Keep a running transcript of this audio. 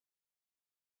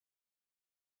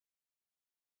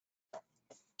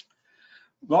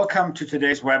Welcome to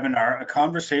today's webinar, a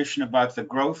conversation about the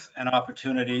growth and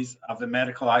opportunities of the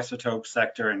medical isotope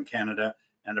sector in Canada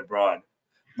and abroad.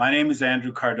 My name is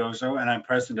Andrew Cardozo and I'm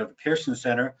president of the Pearson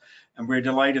Centre, and we're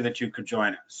delighted that you could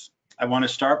join us. I want to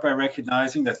start by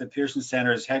recognizing that the Pearson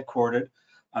Centre is headquartered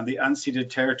on the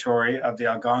unceded territory of the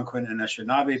Algonquin and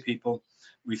Anishinaabe people.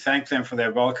 We thank them for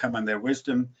their welcome and their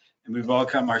wisdom, and we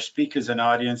welcome our speakers and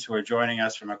audience who are joining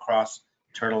us from across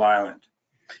Turtle Island.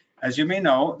 As you may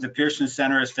know, the Pearson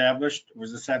Centre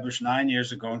was established 9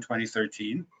 years ago in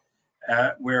 2013.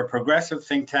 We're a progressive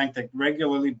think tank that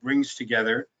regularly brings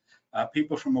together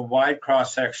people from a wide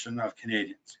cross-section of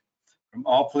Canadians, from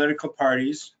all political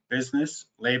parties, business,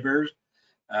 labor,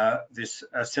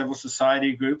 civil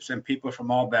society groups, and people from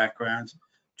all backgrounds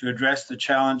to address the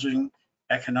challenging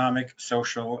economic,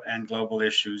 social, and global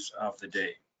issues of the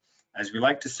day. As we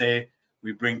like to say,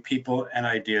 we bring people and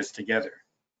ideas together.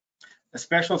 A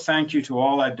special thank you to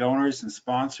all our donors and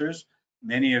sponsors.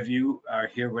 Many of you are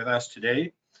here with us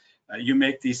today. You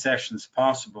make these sessions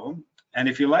possible. And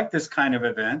if you like this kind of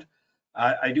event,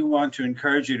 I do want to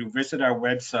encourage you to visit our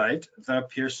website,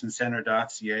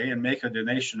 thepearsoncentre.ca, and make a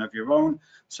donation of your own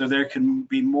so there can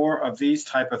be more of these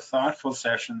type of thoughtful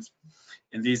sessions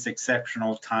in these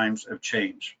exceptional times of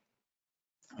change.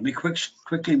 Let me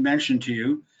quickly mention to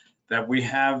you that we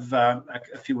have a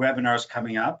few webinars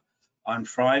coming up. On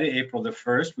Friday, April the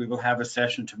 1st, we will have a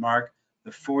session to mark the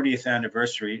 40th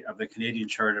anniversary of the Canadian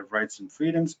Charter of Rights and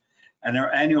Freedoms, and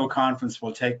our annual conference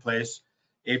will take place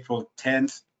April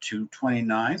 10th to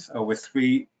 29th. Over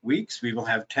 3 weeks, we will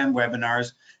have 10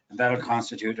 webinars, and that'll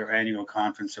constitute our annual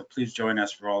conference, so please join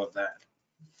us for all of that.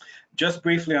 Just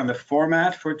briefly on the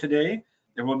format for today,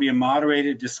 there will be a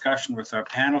moderated discussion with our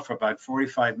panel for about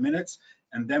 45 minutes,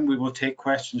 and then we will take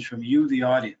questions from you, the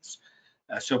audience.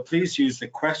 So please use the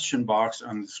question box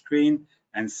on the screen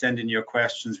and send in your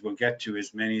questions. We'll get to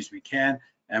as many as we can,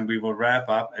 and we will wrap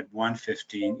up at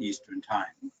 1:15 Eastern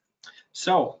Time.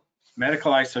 So,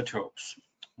 medical isotopes.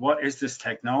 What is this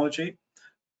technology?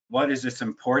 What is its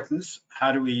importance?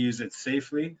 How do we use it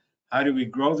safely? How do we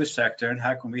grow the sector? And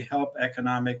how can we help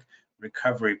economic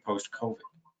recovery post-COVID?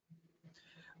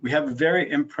 We have a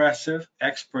very impressive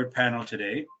expert panel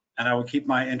today, and I will keep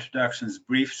my introductions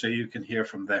brief so you can hear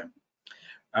from them.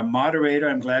 Our moderator,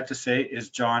 I'm glad to say, is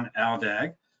John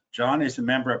Aldag. John is a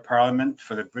member of Parliament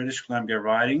for the British Columbia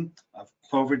riding of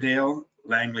Cloverdale,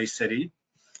 Langley City.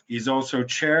 He's also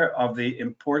chair of the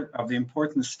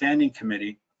important Standing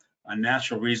Committee on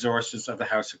Natural Resources of the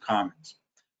House of Commons.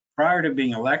 Prior to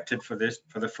being elected for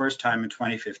the first time in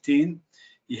 2015,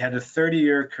 he had a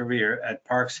 30-year career at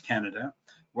Parks Canada,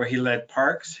 where he led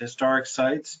parks, historic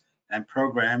sites, and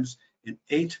programs in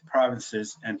 8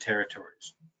 provinces and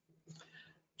territories.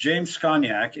 James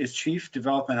Skoniak is Chief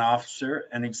Development Officer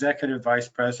and Executive Vice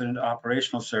President,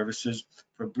 Operational Services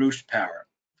for Bruce Power.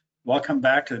 Welcome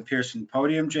back to the Pearson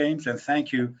podium, James, and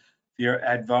thank you for your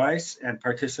advice and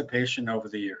participation over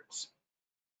the years.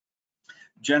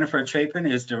 Jennifer Chapin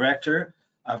is Director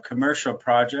of Commercial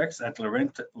Projects at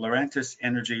Laurentis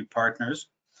Energy Partners,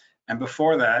 and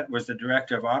before that was the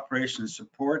Director of Operations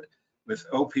Support with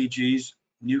OPG's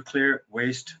Nuclear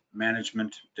Waste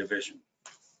Management Division.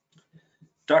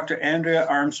 Dr. Andrea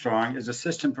Armstrong is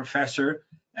Assistant Professor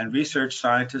and Research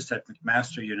Scientist at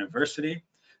McMaster University,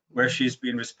 where she's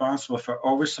been responsible for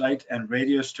oversight and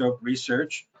radioisotope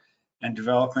research and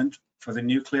development for the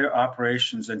Nuclear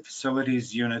Operations and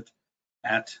Facilities Unit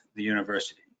at the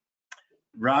university.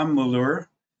 Ram Mulur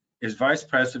is Vice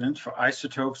President for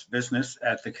Isotopes Business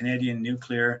at the Canadian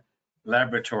Nuclear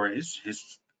Laboratories.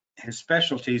 His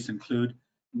specialties include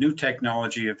new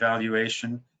technology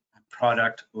evaluation and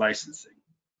product licensing.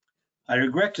 I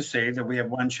regret to say that we have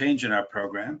one change in our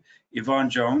program. Yvonne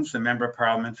Jones, the Member of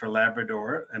Parliament for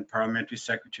Labrador and Parliamentary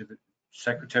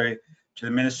Secretary to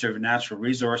the Minister of Natural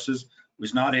Resources,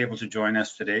 was not able to join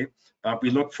us today, but we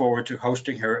look forward to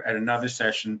hosting her at another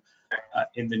session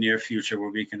in the near future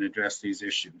where we can address these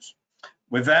issues.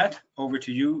 With that, over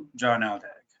to you, John Aldag.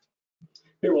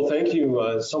 Hey, well, thank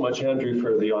you so much, Andrew,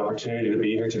 for the opportunity to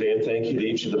be here today, and thank you to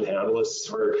each of the panelists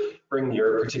for bringing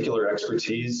your particular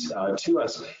expertise to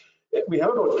us. We have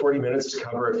about 40 minutes to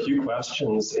cover a few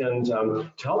questions, and to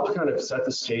help kind of set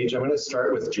the stage, I'm going to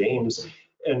start with James.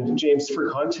 And James, for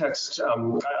context,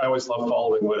 I always love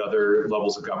following what other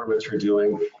levels of government are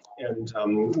doing,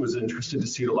 and was interested to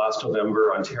see that last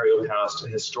November, Ontario passed a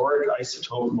historic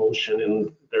isotope motion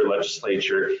in their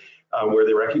legislature, where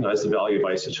they recognize the value of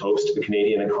isotopes to the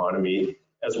Canadian economy,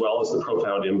 as well as the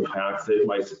profound impact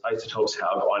that isotopes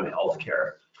have on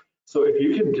healthcare. So if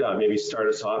you could maybe start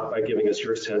us off by giving us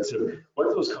your sense of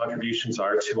what those contributions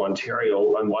are to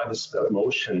Ontario and why this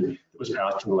motion that was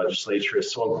passed in the legislature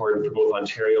is so important for both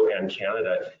Ontario and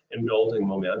Canada in building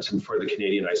momentum for the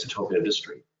Canadian isotope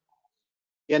industry.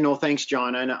 Yeah, no, thanks,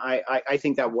 John. And I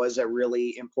think that was a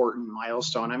really important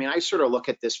milestone. I mean, I sort of look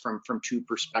at this from two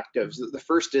perspectives. The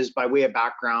first is by way of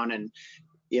background, and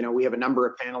we have a number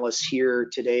of panelists here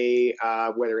today,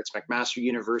 whether it's McMaster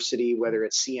University, whether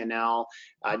it's CNL,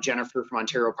 Jennifer from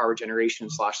Ontario Power Generation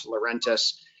 /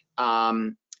 Laurentis.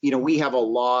 We have a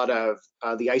lot of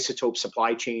the isotope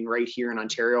supply chain right here in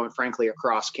Ontario and frankly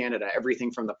across Canada,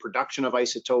 everything from the production of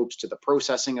isotopes to the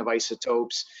processing of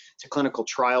isotopes to clinical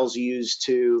trials used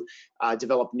to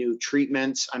develop new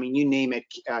treatments. I mean, you name it,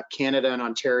 Canada and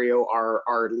Ontario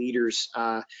are leaders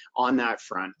on that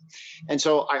front. And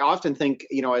so I often think,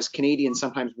 as Canadians,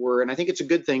 sometimes and I think it's a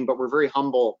good thing, but we're very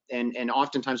humble and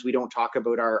oftentimes we don't talk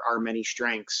about our many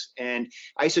strengths. And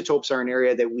isotopes are an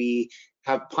area that we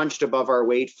have punched above our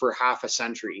weight for half a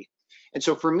century. And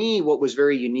so for me, what was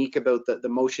very unique about the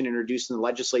motion introduced in the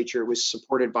legislature was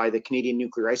supported by the Canadian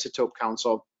Nuclear Isotope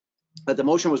Council. But the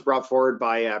motion was brought forward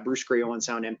by Bruce Grey Owen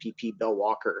Sound MPP Bill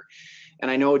Walker.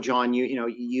 And I know, John,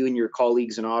 you and your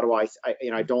colleagues in Ottawa,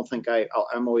 I don't think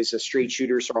I'm always a straight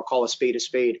shooter, so I'll call a spade a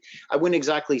spade. I wouldn't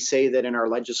exactly say that in our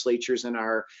legislatures and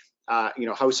our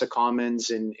House of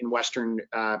Commons in Western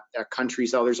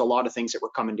countries, though, there's a lot of things that we're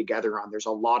coming together on. There's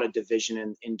a lot of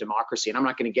division in democracy, and I'm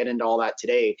not going to get into all that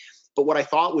today. But what I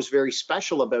thought was very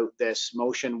special about this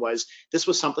motion was this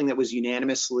was something that was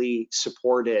unanimously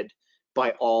supported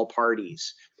by all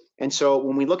parties. And so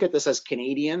when we look at this as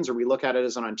Canadians, or we look at it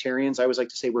as an Ontarians, I always like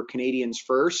to say we're Canadians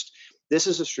first. This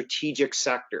is a strategic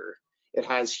sector. It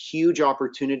has huge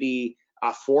opportunity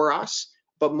for us.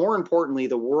 But more importantly,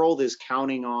 the world is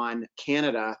counting on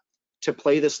Canada to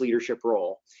play this leadership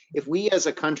role. If we as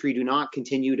a country do not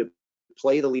continue to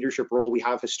play the leadership role we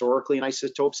have historically in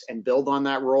isotopes and build on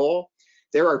that role,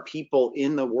 there are people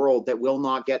in the world that will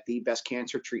not get the best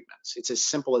cancer treatments. It's as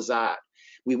simple as that.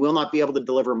 We will not be able to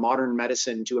deliver modern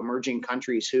medicine to emerging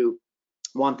countries who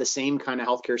want the same kind of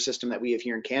healthcare system that we have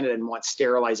here in Canada and want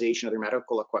sterilization of their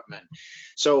medical equipment.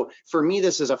 So for me,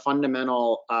 this is a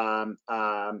fundamental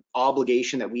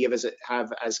obligation that we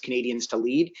have as Canadians to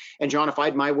lead. And John, if I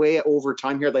had my way over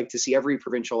time here, I'd like to see every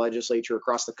provincial legislature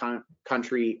across the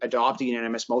country adopt a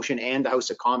unanimous motion and the House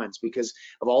of Commons, because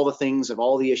of all the things, of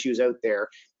all the issues out there,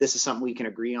 this is something we can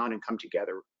agree on and come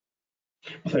together.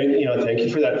 Thank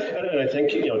you for that. And I think,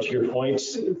 to your point,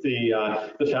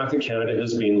 the fact that Canada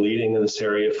has been leading in this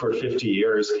area for 50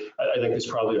 years, I think there's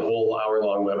probably a whole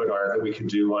hour-long webinar that we could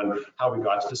do on how we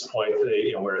got to this point,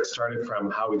 where it started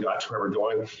from, how we got to where we're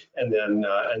going, and then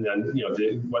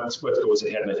what goes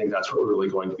ahead. And I think that's what we're really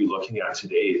going to be looking at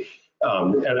today.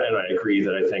 And I agree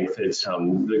that I think that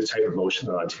the type of motion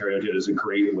that Ontario did is a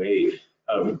great way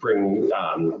of bringing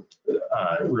the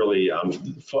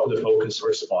focus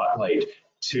or spotlight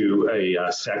to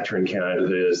a sector in Canada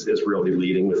that is really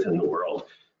leading within the world.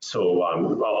 So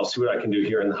I'll see what I can do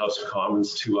here in the House of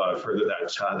Commons to further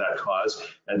that cause,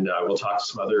 and we'll talk to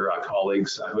some other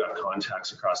colleagues who have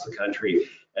contacts across the country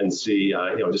and see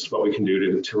just what we can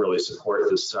do to really support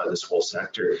this whole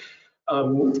sector.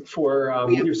 For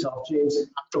yourself, James,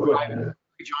 go ahead.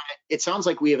 John, it sounds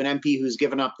like we have an MP who's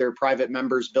given up their private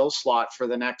member's bill slot for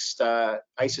the next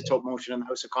isotope motion in the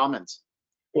House of Commons.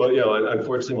 Well,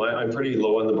 unfortunately, I'm pretty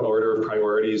low on the order of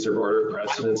priorities or order of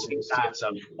precedence.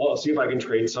 I'll see if I can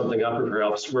trade something up, or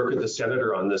perhaps work with the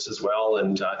senator on this as well,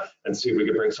 and see if we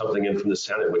can bring something in from the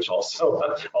Senate, which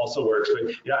also works.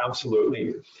 But yeah,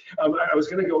 absolutely. I was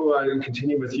going to go and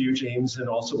continue with you, James, and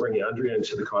also bring Andrea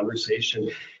into the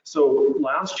conversation. So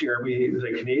last year,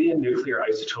 the Canadian Nuclear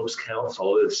Isotopes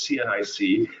Council, the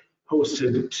CNIC,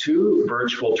 hosted 2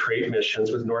 virtual trade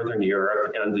missions with Northern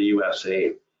Europe and the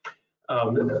USA.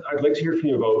 I'd like to hear from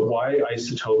you about why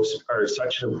isotopes are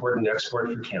such an important export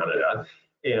for Canada,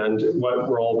 and what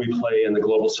role we play in the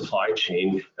global supply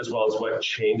chain, as well as what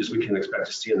changes we can expect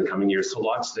to see in the coming years. So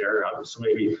lots there. So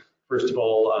maybe first of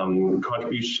all, why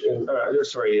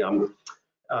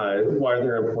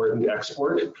they're an important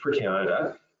export for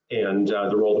Canada, and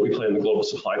the role that we play in the global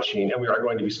supply chain. And we are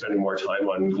going to be spending more time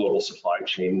on global supply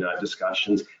chain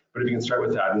discussions. But if you can start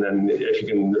with that, and then if you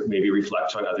can maybe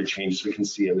reflect on other changes we can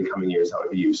see in the coming years, that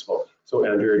would be useful. So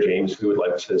Andrea or James, who would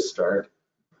like to start?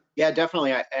 Yeah,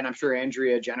 definitely. And I'm sure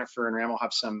Andrea, Jennifer, and Ram will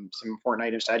have some important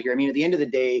items to add here. I mean, at the end of the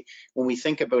day, when we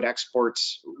think about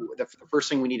exports, the first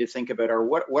thing we need to think about are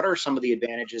what are some of the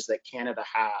advantages that Canada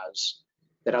has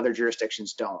that other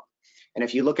jurisdictions don't. And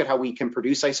if you look at how we can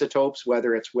produce isotopes,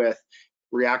 whether it's with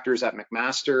reactors at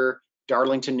McMaster,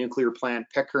 Darlington Nuclear Plant,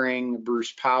 Pickering,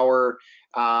 Bruce Power.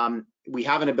 We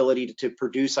have an ability to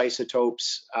produce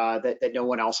isotopes that no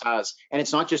one else has. And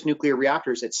it's not just nuclear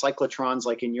reactors, it's cyclotrons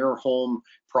like in your home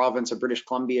province of British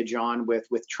Columbia, John,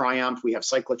 with Triumph. We have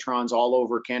cyclotrons all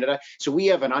over Canada. So we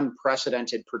have an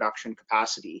unprecedented production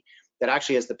capacity that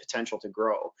actually has the potential to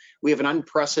grow. We have an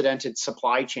unprecedented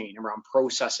supply chain around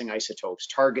processing isotopes,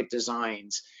 target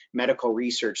designs, medical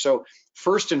research. So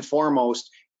first and foremost,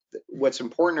 what's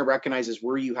important to recognize is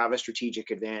where you have a strategic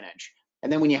advantage.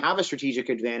 And then when you have a strategic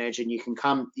advantage and you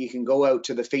can go out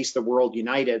to the face of the world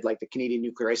united, like the Canadian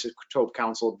Nuclear Isotope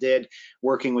Council did,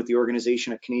 working with the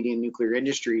Organization of Canadian Nuclear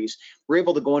Industries, we're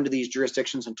able to go into these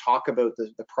jurisdictions and talk about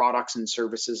the products and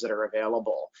services that are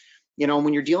available. You know,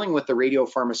 when you're dealing with the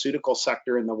radiopharmaceutical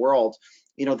sector in the world,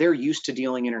 you know, they're used to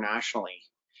dealing internationally.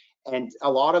 And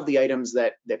a lot of the items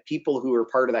that people who are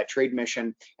part of that trade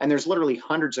mission, and there's literally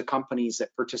hundreds of companies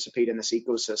that participate in this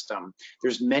ecosystem.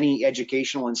 There's many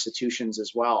educational institutions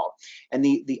as well. And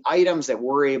the items that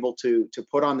we're able to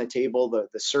put on the table,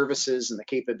 the services and the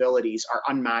capabilities are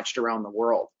unmatched around the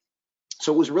world.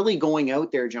 So it was really going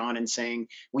out there, John, and saying,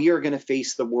 we are going to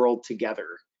face the world together.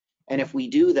 And if we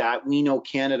do that, we know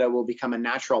Canada will become a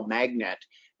natural magnet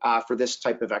for this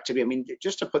type of activity. I mean,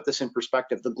 just to put this in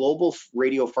perspective, the global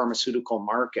radiopharmaceutical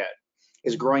market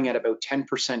is growing at about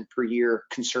 10% per year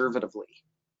conservatively.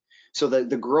 So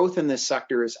the growth in this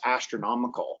sector is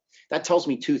astronomical. That tells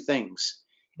me two things.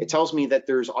 It tells me that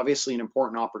there's obviously an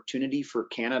important opportunity for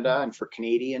Canada and for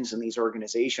Canadians and these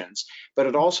organizations, but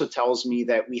it also tells me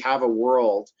that we have a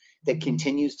world that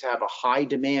continues to have a high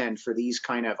demand for these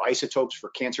kind of isotopes for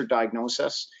cancer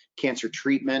diagnosis, cancer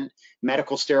treatment,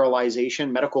 medical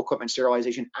sterilization, medical equipment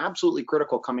sterilization, absolutely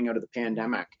critical coming out of the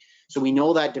pandemic. So we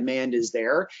know that demand is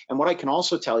there. And what I can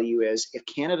also tell you is if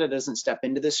Canada doesn't step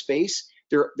into this space,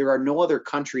 there are no other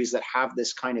countries that have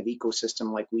this kind of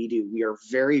ecosystem like we do. We are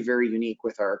very, very unique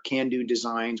with our can-do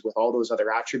designs, with all those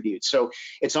other attributes. So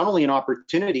it's not only an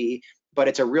opportunity, but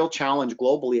it's a real challenge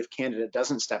globally if Canada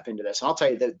doesn't step into this. And I'll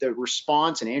tell you that the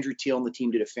response, and Andrew Teal and the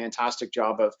team did a fantastic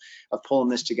job of pulling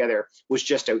this together, was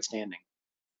just outstanding.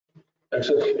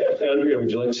 Excellent. Andrea,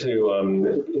 would you like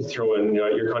to throw in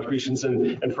your contributions,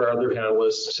 and for our other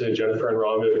panelists, to Jennifer and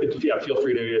Ram, feel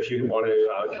free to, if you want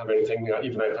to have anything,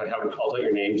 even if I haven't called out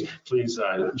your names, please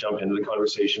jump into the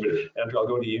conversation. But Andrea, I'll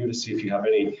go to you to see if you have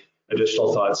any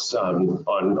additional thoughts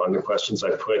on the questions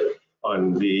I've put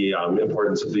on the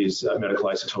importance of these medical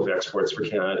isotope exports for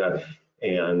Canada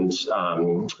and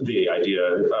the idea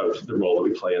of the role that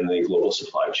we play in the global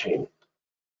supply chain.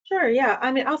 Sure, yeah.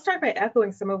 I mean, I'll start by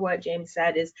echoing some of what James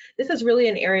said. This is really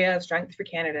an area of strength for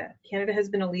Canada. Canada has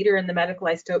been a leader in the medical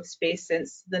isotope space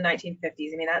since the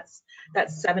 1950s. I mean,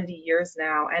 that's 70 years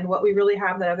now. And what we really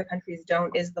have that other countries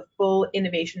don't is the full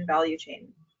innovation value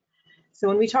chain. So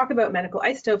when we talk about medical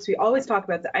isotopes, we always talk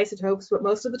about the isotopes, but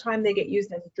most of the time they get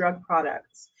used as drug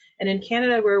products. And in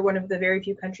Canada, we're one of the very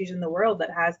few countries in the world that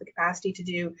has the capacity to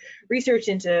do research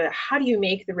into how do you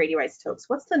make the radioisotopes?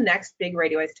 What's the next big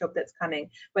radioisotope that's coming?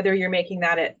 Whether you're making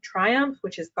that at Triumph,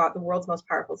 which has got the world's most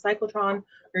powerful cyclotron, or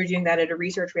you're doing that at a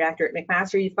research reactor at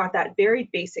McMaster, you've got that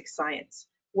very basic science.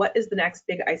 What is the next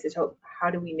big isotope? How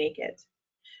do we make it?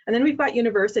 And then we've got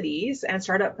universities and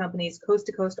startup companies coast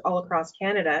to coast all across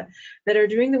Canada that are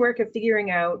doing the work of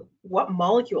figuring out what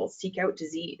molecules seek out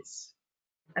disease.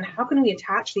 And how can we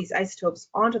attach these isotopes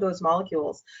onto those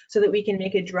molecules so that we can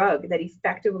make a drug that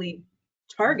effectively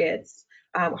targets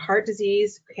heart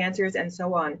disease, cancers, and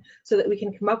so on, so that we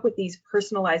can come up with these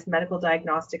personalized medical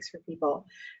diagnostics for people.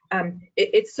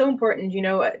 It's so important, you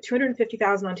know,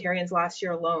 250,000 Ontarians last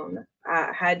year alone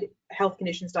had health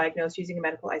conditions diagnosed using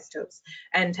medical isotopes,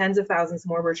 and tens of thousands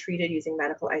more were treated using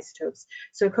medical isotopes.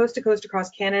 So coast to coast across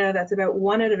Canada, that's about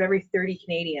 1 out of every 30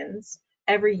 Canadians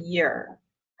every year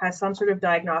has some sort of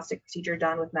diagnostic procedure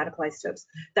done with medical isotopes.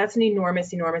 That's an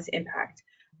enormous, enormous impact.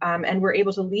 And we're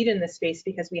able to lead in this space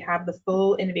because we have the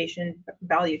full innovation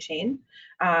value chain,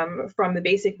 from the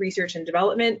basic research and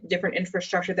development, different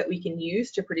infrastructure that we can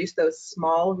use to produce those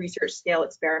small research scale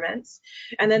experiments,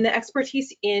 and then the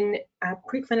expertise in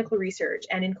preclinical research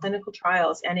and in clinical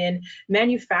trials and in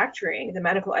manufacturing the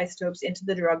medical isotopes into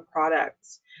the drug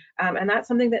products. And that's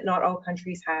something that not all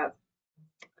countries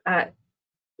have.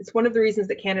 It's one of the reasons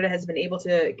that Canada has been able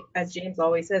to, as James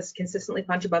always says, consistently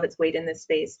punch above its weight in this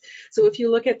space. So if you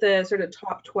look at the sort of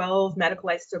top 12 medical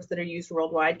isotopes that are used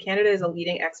worldwide, Canada is a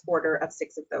leading exporter of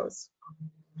 6 of those.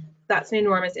 That's an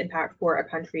enormous impact for a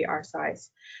country our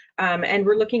size. And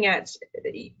we're looking at,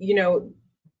 you know,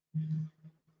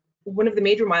 one of the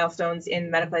major milestones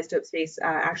in medical isotope space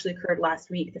actually occurred last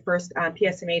week. The first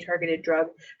PSMA targeted drug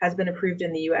has been approved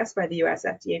in the US by the US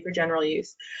FDA for general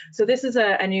use. So this is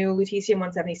a new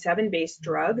lutetium-177 based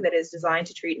drug that is designed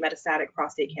to treat metastatic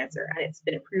prostate cancer, and it's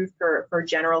been approved for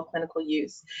general clinical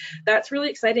use. That's really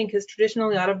exciting because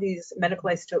traditionally a lot of these medical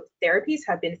isotope therapies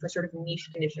have been for sort of niche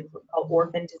conditions, what we call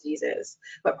orphan diseases.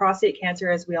 But prostate cancer,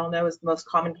 as we all know, is the most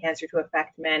common cancer to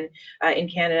affect men in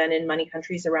Canada and in many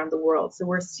countries around the world. So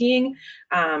we're seeing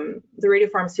the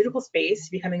radiopharmaceutical space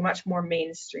becoming much more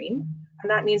mainstream, and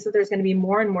that means that there's going to be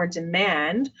more and more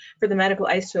demand for the medical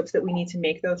isotopes that we need to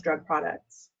make those drug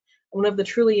products. One of the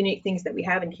truly unique things that we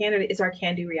have in Canada is our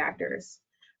CANDU reactors.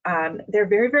 They're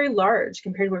very, very large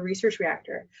compared to a research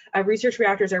reactor. Research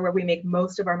reactors are where we make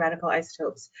most of our medical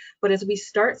isotopes. But as we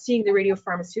start seeing the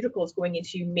radiopharmaceuticals going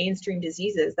into mainstream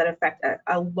diseases that affect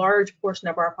a large portion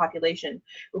of our population,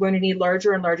 we're going to need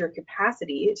larger and larger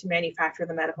capacity to manufacture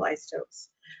the medical isotopes.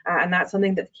 And that's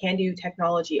something that the CANDU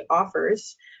technology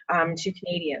offers to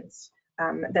Canadians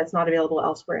that's not available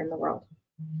elsewhere in the world.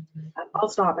 I'll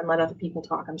stop and let other people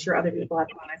talk. I'm sure other people have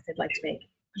comments they'd like to make.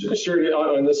 Sure.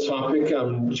 On this topic,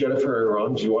 Jennifer or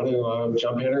Ron, do you want to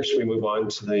jump in, or should we move on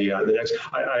to the next?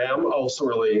 I am also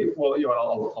really, well,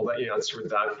 I'll let you answer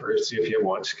that first, see if you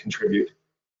want to contribute.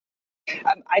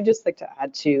 I'd just like to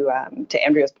add to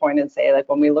Andrea's point and say, like,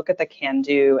 when we look at the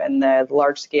CANDU and the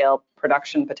large-scale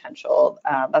production potential,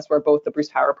 that's where both the Bruce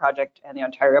Power Project and the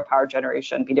Ontario Power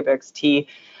Generation BWXT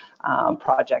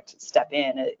project step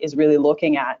in, is really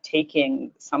looking at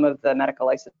taking some of the medical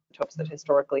isotopes that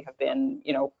historically have been,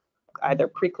 either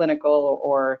preclinical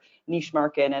or niche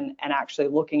market, and actually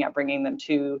looking at bringing them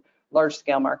to large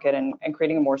scale market and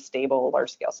creating a more stable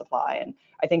large scale supply. And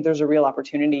I think there's a real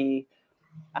opportunity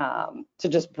to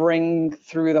just bring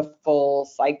through the full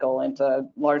cycle into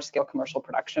large scale commercial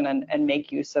production and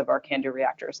make use of our CANDU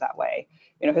reactors that way.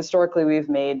 Historically we've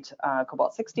made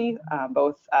cobalt-60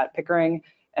 both at Pickering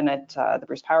and at the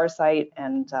Bruce Power site,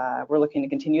 and we're looking to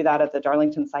continue that at the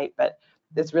Darlington site. But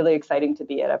it's really exciting to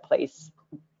be at a place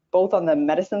both on the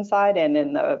medicine side and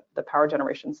in the power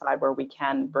generation side where we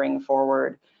can bring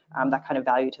forward that kind of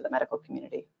value to the medical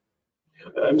community.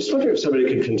 I'm just wondering if somebody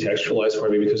could contextualize for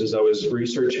me, because as I was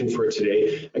researching for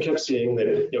today, I kept seeing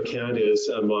that Canada is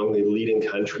among the leading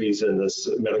countries in this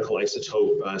medical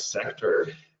isotope sector.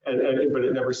 But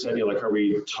it never said, like, are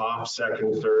we top,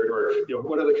 second, third, or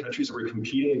what other countries are we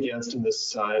competing against in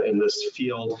this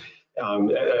field?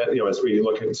 As we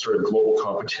look at sort of global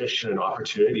competition and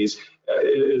opportunities,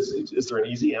 is there an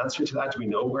easy answer to that? Do we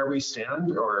know where we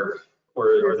stand, or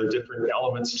are there different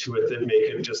elements to it that make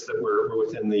it just that we're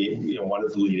within the one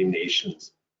of the leading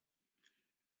nations?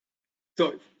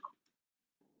 So,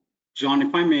 John,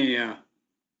 if I may add.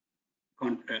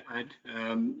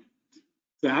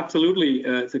 So absolutely.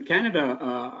 So Canada,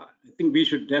 I think we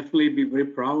should definitely be very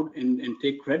proud and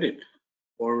take credit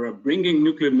for bringing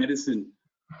nuclear medicine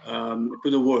to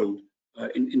the world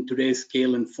in today's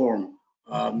scale and form.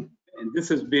 And this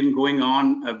has been going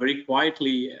on very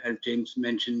quietly. As James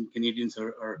mentioned, Canadians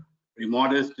are very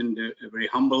modest and very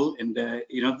humble. And,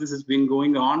 this has been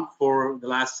going on for the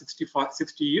last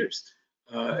 60 years.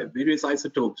 Various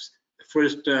isotopes. The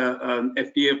first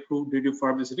FDA-approved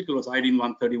radiopharmaceutical was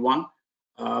iodine-131.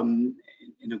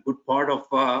 In a good part of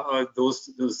those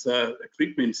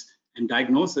treatments and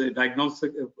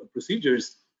diagnostic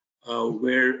procedures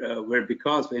were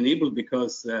enabled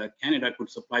because Canada could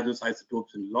supply those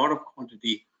isotopes in a lot of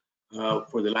quantity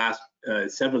for the last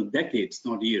several decades,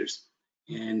 not years.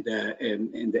 And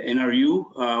the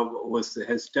NRU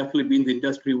has definitely been the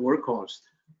industry workhorse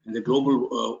and the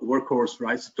global workhorse for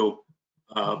isotope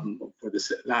for the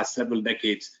last several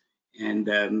decades. And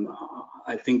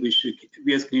I think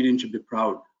we as Canadians should be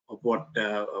proud of what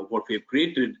we have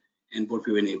created and what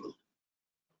we've enabled.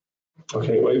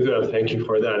 Okay, well, thank you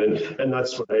for that. And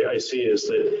that's what I see is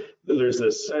that there's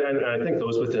this, and I think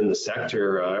those within the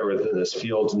sector or within this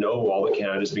field know all that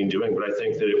Canada's been doing, but I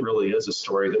think that it really is a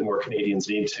story that more Canadians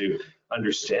need to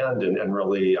understand and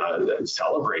really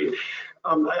celebrate.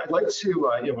 I'd like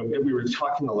to, we were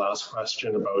talking the last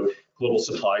question about global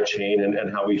supply chain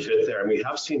and how we fit there, and we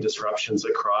have seen disruptions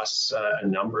across a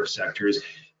number of sectors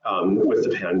with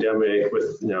the pandemic,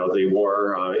 with now the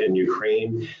war in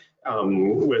Ukraine,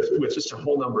 with just a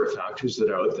whole number of factors that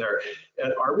are out there.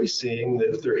 And are we seeing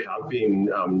that there have been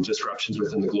disruptions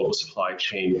within the global supply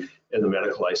chain in the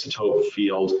medical isotope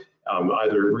field,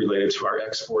 either related to our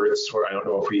exports, or I don't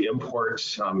know if we import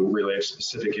related to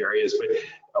specific areas, but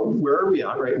where are we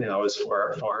at right now as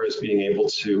far as being able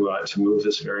to move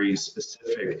this very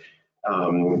specific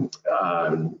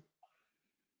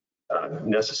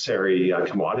necessary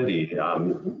commodity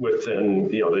within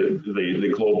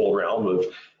the global realm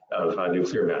of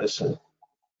nuclear medicine.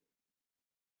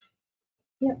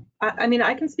 Yeah, I mean,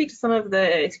 I can speak to some of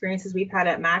the experiences we've had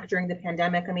at MAC during the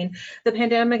pandemic. I mean, the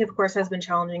pandemic, of course, has been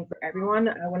challenging for everyone.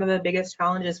 One of the biggest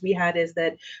challenges we had is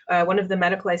that one of the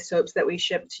medical isotopes that we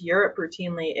ship to Europe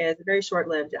routinely is very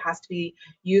short-lived. It has to be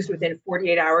used within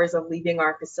 48 hours of leaving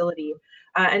our facility.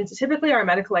 And typically our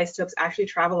medical isotopes actually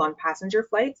travel on passenger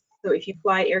flights. So if you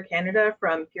fly Air Canada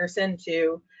from Pearson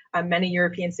to many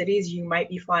European cities, you might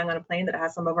be flying on a plane that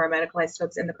has some of our medical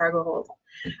isotopes in the cargo hold.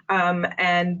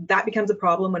 And that becomes a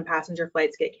problem when passenger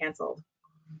flights get canceled.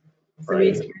 So we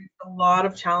experienced a lot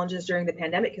of challenges during the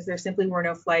pandemic because there simply were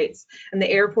no flights, and the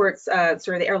airports,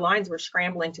 the airlines were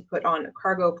scrambling to put on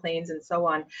cargo planes and so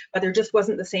on, but there just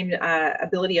wasn't the same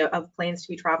ability of planes to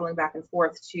be traveling back and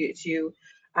forth to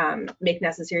make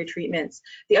necessary treatments.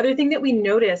 The other thing that we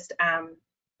noticed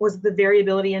was the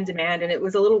variability in demand, and it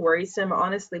was a little worrisome,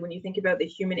 honestly, when you think about the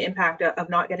human impact of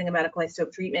not getting a medical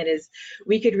isotope treatment. Is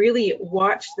we could really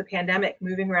watch the pandemic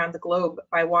moving around the globe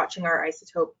by watching our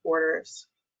isotope orders.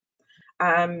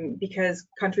 Because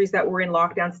countries that were in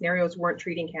lockdown scenarios weren't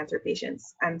treating cancer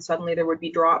patients, and suddenly there would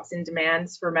be drops in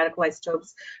demands for medical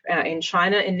isotopes in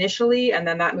China initially, and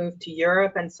then that moved to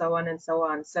Europe, and so on and so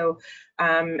on. So,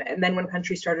 and then when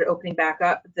countries started opening back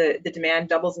up, the demand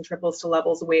doubles and triples to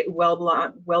levels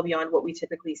well beyond what we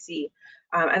typically see.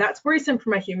 And that's worrisome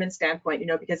from a human standpoint,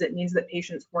 because it means that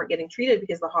patients weren't getting treated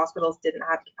because the hospitals didn't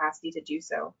have capacity to do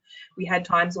so. We had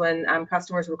times when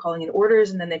customers were calling in orders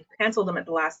and then they canceled them at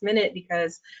the last minute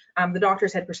because the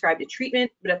doctors had prescribed a treatment,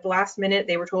 but at the last minute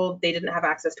they were told they didn't have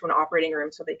access to an operating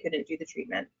room, so they couldn't do the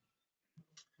treatment.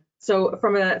 So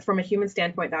from a human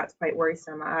standpoint, that's quite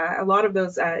worrisome. A lot of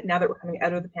those, now that we're coming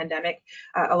out of the pandemic,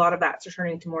 a lot of that's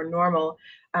returning to more normal.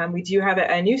 We do have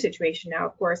a new situation now,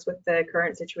 of course, with the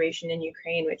current situation in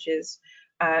Ukraine, which is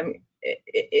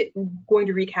going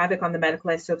to wreak havoc on the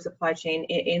medical isotope supply chain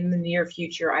in the near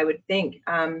future, I would think.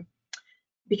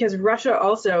 Because Russia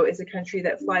also is a country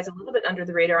that flies a little bit under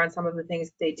the radar on some of the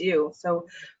things that they do. So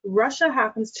Russia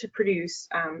happens to produce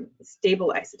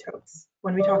stable isotopes.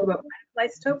 When we talk about medical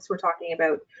isotopes, we're talking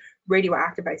about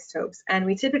radioactive isotopes, and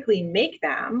we typically make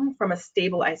them from a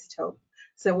stable isotope.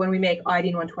 So when we make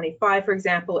iodine-125, for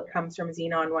example, it comes from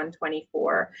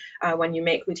xenon-124. When you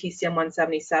make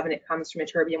lutetium-177, it comes from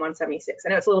ytterbium-176. I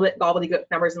know it's a little bit gobbledygook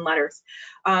numbers and letters,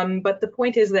 but the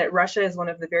point is that Russia is one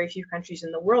of the very few countries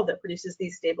in the world that produces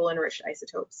these stable enriched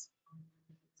isotopes.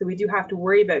 So we do have to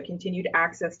worry about continued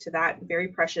access to that very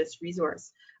precious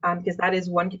resource, because that is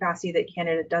one capacity that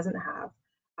Canada doesn't have.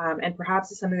 And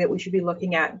perhaps it's something that we should be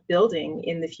looking at building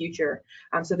in the future,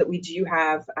 so that we do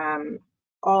have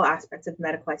all aspects of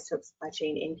medical isotope supply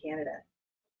chain in Canada.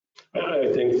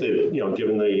 I think that,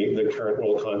 given the current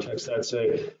world context, that's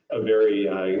a very,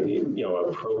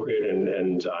 appropriate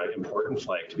and important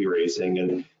flag to be raising.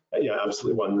 And yeah,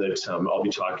 absolutely one that I'll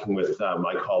be talking with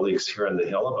my colleagues here on the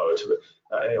Hill about,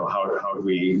 how do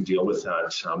we deal with that,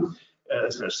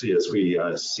 especially as we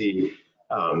see,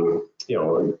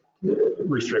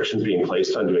 restrictions being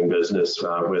placed on doing business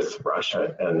with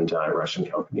Russia and Russian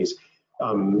companies.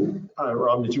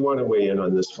 Rob, did you want to weigh in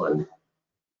on this one?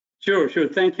 Sure.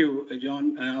 Thank you,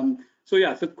 John. So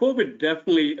COVID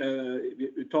definitely,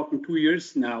 we're talking 2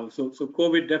 years now. So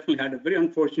COVID definitely had a very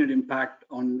unfortunate impact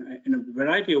in a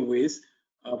variety of ways.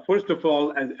 First of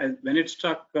all, as when it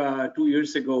struck 2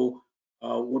 years ago,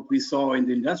 what we saw in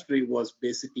the industry was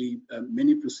basically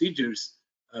many procedures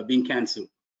being canceled.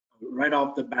 Right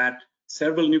off the bat,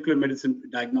 several nuclear medicine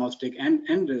diagnostic and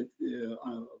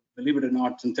believe it or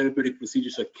not, some therapeutic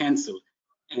procedures are canceled,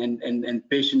 and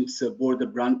patients bore the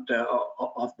brunt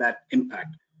of that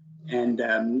impact. And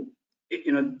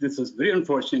this was very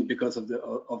unfortunate because of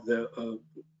the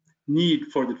need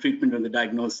for the treatment and the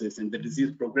diagnosis, and the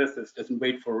disease progresses, doesn't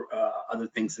wait for other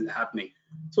things happening.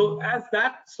 So as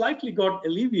that slightly got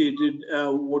alleviated,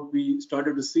 what we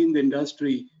started to see in the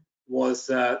industry was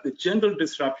the general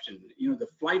disruption. The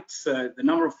flights, the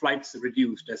number of flights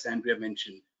reduced, as Andrea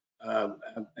mentioned.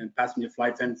 And passenger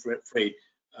flights and freight.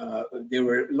 There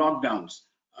were lockdowns.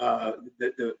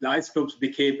 The isotopes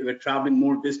were traveling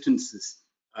more distances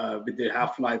with their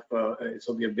half-life,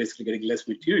 so we are basically getting less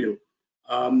material.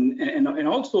 And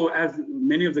also, as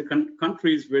many of the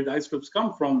countries where the isotopes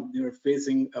come from, they were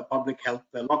facing public health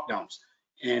lockdowns,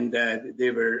 and they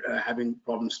were having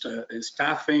problems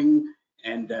staffing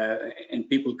and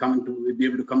people be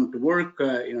able to come to work.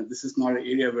 This is not an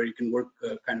area where you can work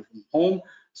kind of from home.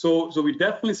 So we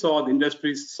definitely saw, the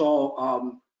industry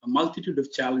saw a multitude of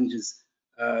challenges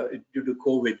due to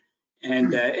COVID.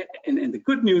 And the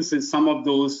good news is some of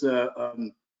those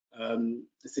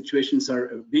situations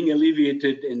are being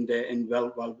alleviated, and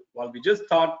while we just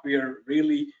thought we are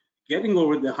really getting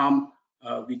over the hump,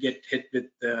 we get hit with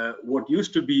what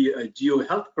used to be a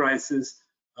geo-health crisis.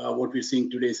 What we're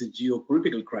seeing today is a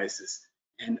geopolitical crisis.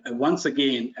 And once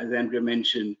again, as Andrea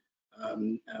mentioned,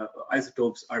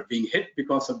 isotopes are being hit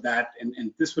because of that,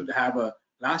 and this would have a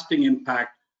lasting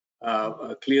impact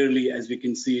clearly, as we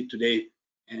can see it today.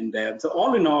 And so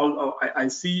all in all, I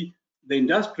see the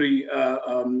industry,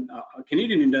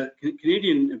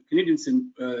 Canadians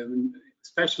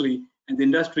especially, and the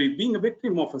industry being a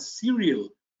victim of a serial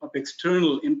of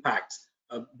external impacts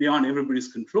beyond everybody's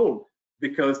control,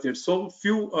 because there's so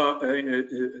few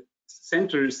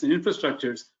centers and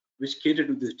infrastructures which cater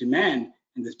to this demand,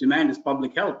 and this demand is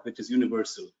public health, which is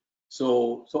universal.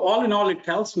 So all in all, it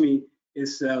tells me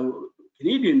is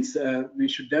Canadians, we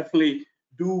should definitely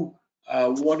do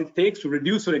what it takes to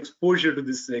reduce our exposure to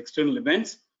these external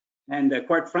events. And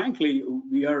quite frankly,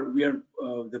 we are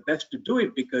the best to do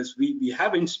it, because we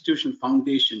have institutional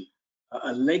foundation,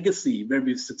 a legacy where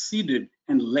we've succeeded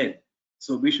and led.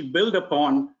 So we should build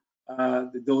upon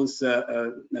those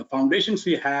foundations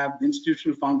we have, the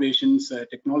institutional foundations,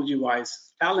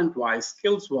 technology-wise, talent-wise,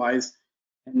 skills-wise,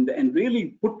 and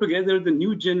really put together the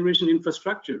new generation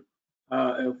infrastructure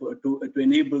to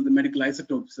enable the medical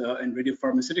isotopes and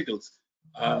radiopharmaceuticals.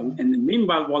 And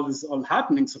meanwhile, while this is all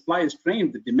happening, supply is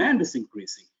strained, the demand is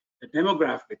increasing. The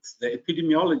demographics, the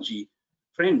epidemiology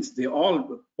trends, they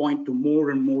all point to more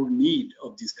and more need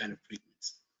of these kind of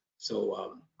treatments.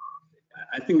 So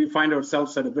I think we find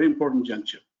ourselves at a very important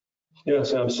juncture.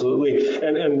 Yes, absolutely.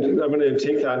 And I'm going to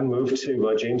take that and move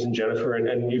to James and Jennifer,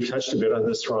 and you've touched a bit on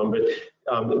this, Ron, but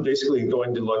basically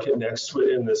going to look at next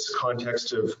in this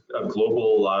context of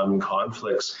global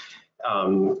conflicts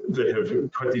that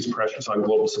have put these pressures on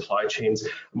global supply chains.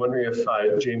 I'm wondering if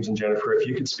James and Jennifer, if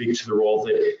you could speak to the role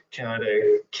that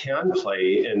Canada can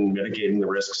play in mitigating the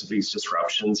risks of these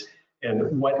disruptions,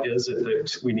 and what is it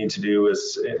that we need to do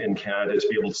as in Canada to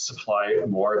be able to supply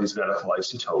more of these medical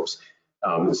isotopes?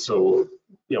 So,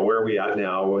 where are we at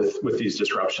now with these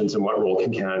disruptions, and what role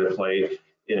can Canada play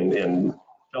in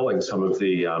filling some of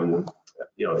the,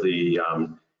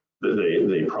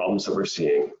 the problems that we're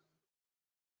seeing?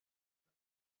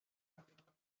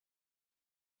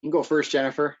 You can go first,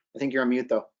 Jennifer. I think you're on mute,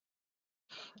 though.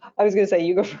 I was going to say,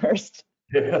 you go first.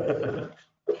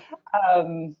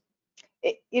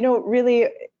 Really,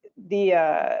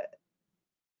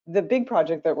 the big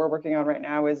project that we're working on right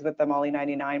now is with the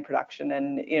Moly-99 production.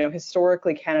 And,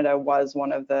 historically, Canada was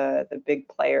one of the big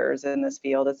players in this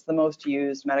field. It's the most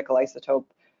used medical isotope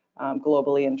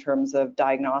globally in terms of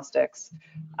diagnostics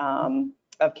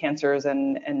of cancers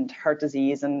and heart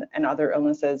disease and other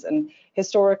illnesses. And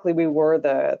historically, we were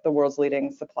the world's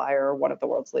leading supplier, one of the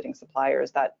world's leading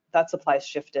suppliers. That supply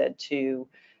shifted to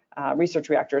research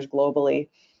reactors globally.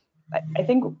 I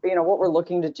think what we're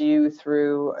looking to do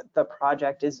through the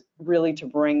project is really to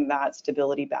bring that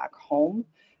stability back home,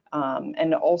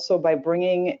 and also by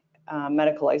bringing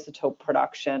medical isotope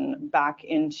production back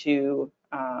into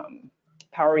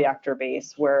power reactor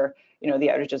base, where the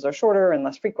outages are shorter and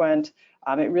less frequent.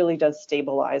 It really does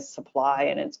stabilize supply,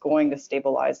 and it's going to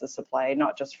stabilize the supply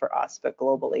not just for us but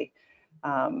globally,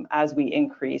 as we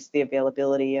increase the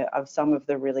availability of some of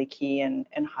the really key and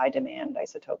high demand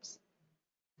isotopes.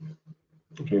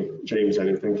 Okay, James,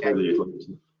 anything further you'd like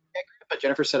to? But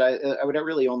Jennifer said I would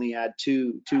really only add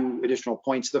two additional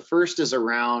points. The first is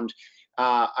around,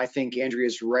 I think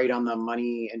Andrea's right on the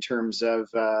money in terms of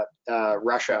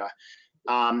Russia.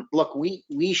 Look,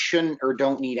 we shouldn't or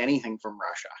don't need anything from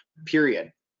Russia,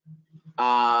 period.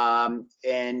 But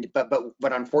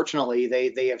unfortunately,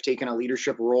 they have taken a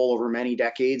leadership role over many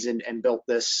decades and built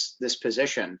this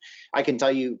position. I can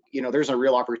tell you, there's a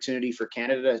real opportunity for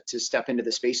Canada to step into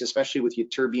the space, especially with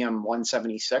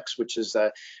Ytterbium-176, which is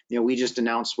we just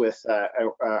announced with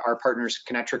our partners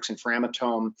Kinetrix and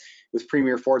Framatome with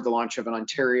Premier Ford the launch of an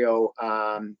Ontario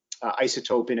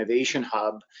isotope innovation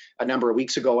hub a number of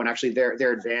weeks ago, and actually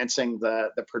they're advancing the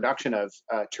production of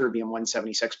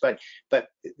Ytterbium-176. But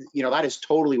that is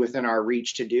totally within our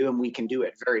reach to do, and we can do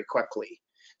it very quickly.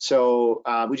 So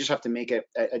we just have to make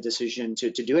a decision to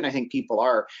do it. And I think people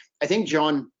are. I think,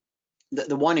 John,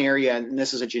 the one area, and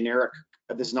this is a generic,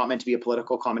 this is not meant to be a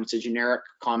political comment, it's a generic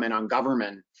comment on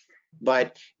government.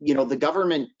 But the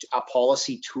government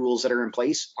policy tools that are in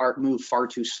place move far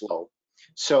too slow.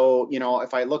 So,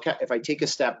 if I take a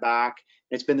step back,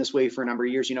 it's been this way for a number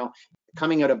of years,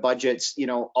 coming out of budgets,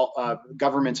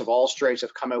 governments of all stripes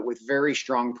have come out with very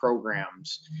strong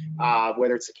programs,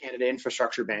 whether it's the Canada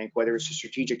Infrastructure Bank, whether it's the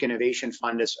Strategic Innovation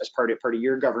Fund as part of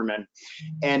your government.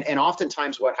 And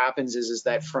oftentimes what happens is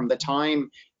that from the time,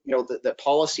 the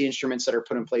policy instruments that are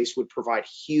put in place would provide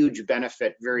huge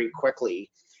benefit very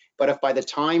quickly. But if by the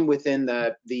time within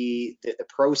the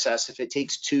process, if it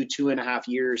takes 2.5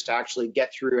 years to actually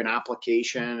get through an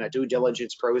application, a due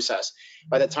diligence process,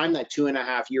 by the time that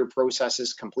 2.5 year process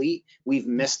is complete, we've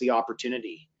missed the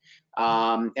opportunity.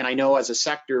 And I know as a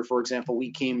sector, for example,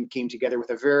 we came together with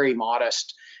a very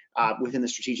modest, within the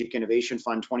Strategic Innovation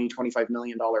Fund, $25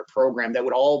 million program that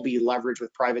would all be leveraged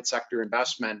with private sector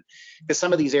investment, because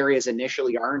some of these areas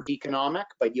initially aren't economic,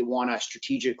 but you want to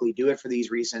strategically do it for these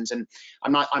reasons. And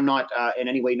I'm not in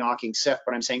any way knocking SIF,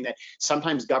 but I'm saying that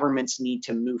sometimes governments need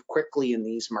to move quickly in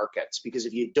these markets, because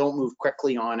if you don't move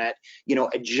quickly on it,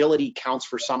 agility counts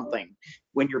for something.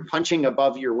 When you're punching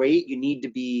above your weight, you need to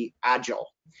be agile.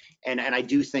 And I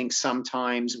do think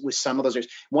sometimes with some of those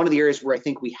areas, one of the areas where I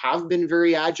think we have been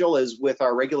very agile is with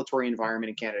our regulatory environment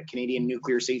in Canada, Canadian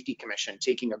Nuclear Safety Commission,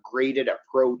 taking a graded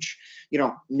approach,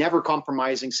 never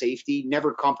compromising safety,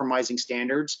 never compromising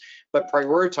standards, but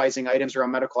prioritizing items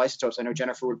around medical isotopes. I know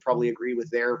Jennifer would probably agree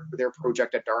with their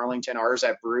project at Darlington, ours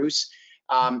at Bruce,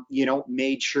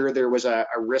 made sure there was a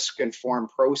risk-informed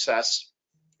process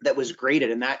that was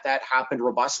graded, and that happened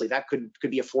robustly. That could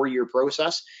be a 4-year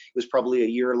process. It was probably a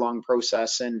year-long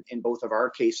process in both of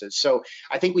our cases. So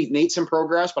I think we've made some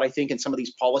progress, but I think in some of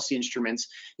these policy instruments,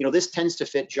 this tends to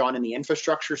fit, John, in the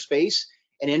infrastructure space.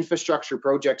 And infrastructure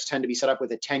projects tend to be set up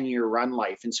with a 10-year run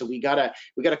life, and so we gotta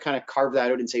kind of carve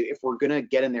that out and say, if we're gonna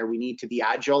get in there, we need to be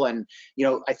agile. And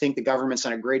I think the government's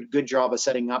done a good job of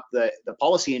setting up the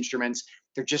policy instruments.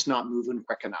 They're just not moving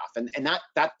quick enough, and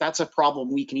that's a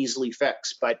problem we can easily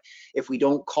fix. But if we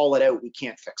don't call it out, we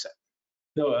can't fix it.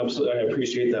 No, absolutely. I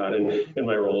appreciate that. And in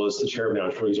my role as the chair of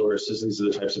natural resources, these are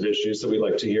the types of issues that we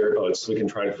like to hear about, so we can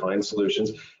try to find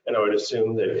solutions. And I would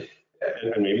assume that,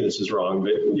 and maybe this is wrong,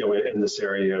 but in this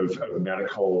area of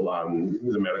medical,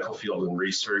 the medical field and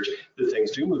research, that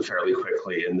things do move fairly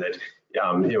quickly, and that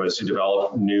as you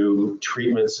develop new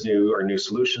treatments, new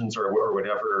solutions, or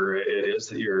whatever it is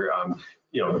that you're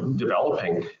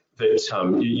developing,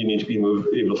 that you need to be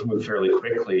able to move fairly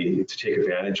quickly to take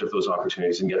advantage of those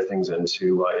opportunities and get things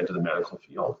into the medical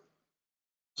field.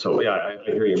 So yeah,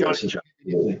 I hear your message.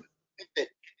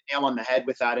 Nail on the head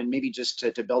with that. And maybe just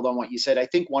to build on what you said, I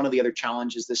think one of the other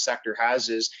challenges this sector has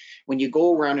is when you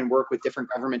go around and work with different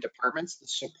government departments, the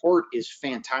support is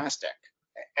fantastic.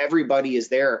 Everybody is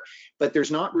there, but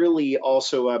there's not really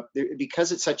also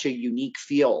because it's such a unique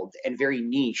field and very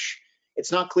niche,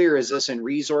 it's not clear, is this in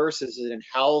resource, is it in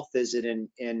health, is it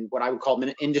in what I would call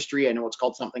industry? I know it's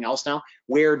called something else now.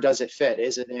 Where does it fit?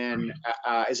 Is it in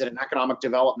economic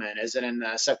development? Is it in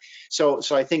so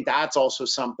I think that's also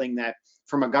something that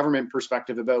from a government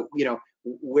perspective about,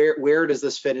 where does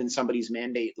this fit in somebody's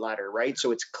mandate letter, right?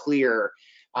 So it's clear.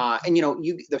 And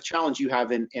the challenge you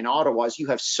have in Ottawa is you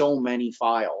have so many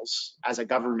files as a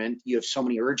government, you have so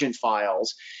many urgent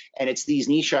files, and it's these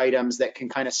niche items that can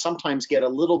kind of sometimes get a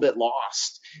little bit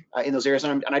lost in those areas.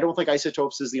 And I don't think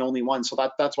isotopes is the only one. So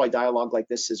that's why dialogue like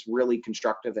this is really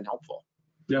constructive and helpful.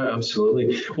 Yeah,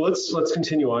 absolutely. Well, let's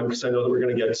continue on, because I know that we're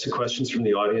going to get to questions from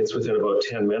the audience within about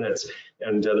 10 minutes,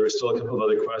 and there are still a couple of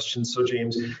other questions. So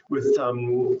James, with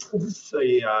the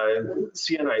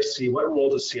CNIC, what role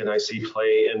does CNIC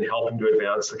play in helping to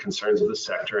advance the concerns of the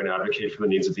sector and advocate for the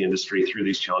needs of the industry through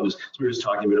these challenges? So we were just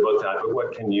talking a bit about that, but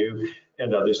what can you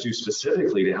and others do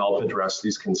specifically to help address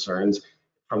these concerns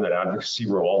from that advocacy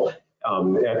role?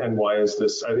 And why is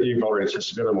this, you've already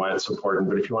touched a bit on why it's important,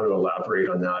 but if you want to elaborate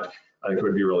on that, I think it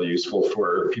would be really useful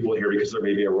for people here, because there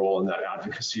may be a role in that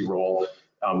advocacy role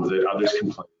that others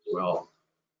can play as well.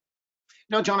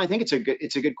 No, John, I think it's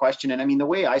a good question. And I mean, the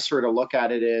way I sort of look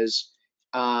at it is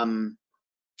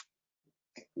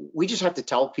we just have to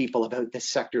tell people about this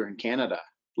sector in Canada.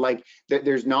 Like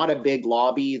there's not a big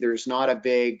lobby, there's not a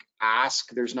big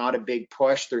ask, there's not a big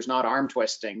push, there's not arm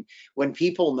twisting. When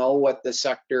people know what the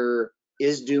sector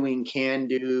is doing, can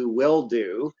do, will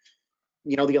do,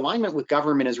 the alignment with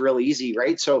government is really easy,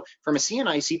 right? So from a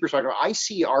CNIC perspective, I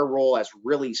see our role as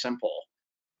really simple.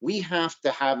 We have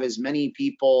to have as many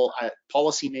people,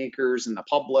 policymakers and the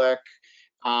public,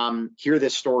 hear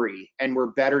this story, and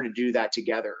we're better to do that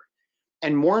together.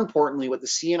 And more importantly, what the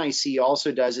CNIC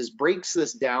also does is breaks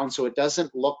this down so it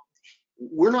doesn't look,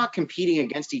 we're not competing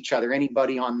against each other,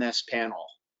 anybody on this panel.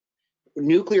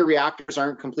 Nuclear reactors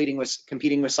aren't competing with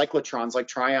cyclotrons like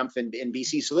Triumph in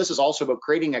BC. So this is also about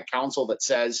creating a council that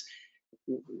says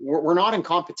we're not in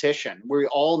competition. We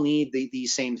all need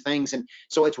these same things. And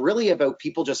so it's really about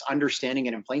people just understanding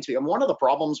it in plain speak. And one of the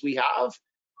problems we have,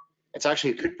 it's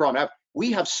actually a good problem.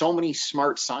 We have so many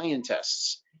smart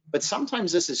scientists, but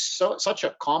sometimes this is such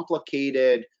a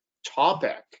complicated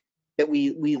topic that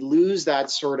we lose that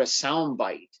sort of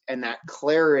soundbite and that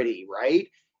clarity, right?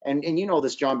 And you know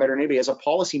this, John, better than anybody. As a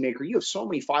policymaker, you have so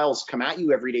many files come at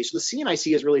you every day. So the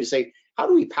CNIC is really to say, how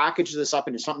do we package this up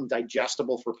into something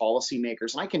digestible for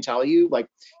policymakers? And I can tell you, like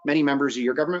many members of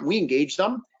your government, we engage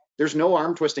them. There's no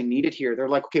arm twisting needed here. They're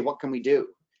like, okay, what can we do?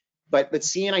 But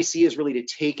CNIC is really to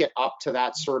take it up to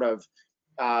that sort of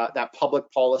that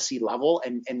public policy level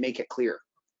and make it clear.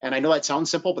 And I know that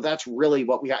sounds simple, but that's really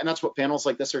what we got. And that's what panels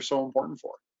like this are so important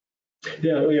for.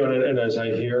 Yeah, you know, and as I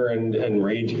hear and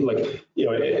read, like, you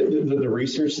know, the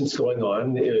research that's going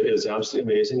on is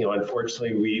absolutely amazing. You know,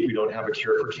 unfortunately, we don't have a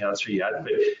cure for cancer yet,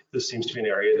 but this seems to be an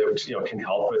area that, you know, can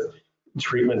help with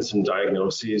treatments and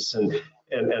diagnoses, and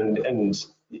you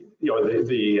know,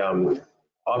 the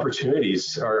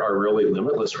opportunities are really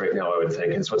limitless right now, I would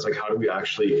think. And so it's like, how do we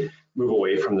actually move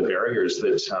away from the barriers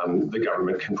that the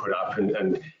government can put up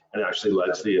and actually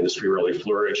let the industry really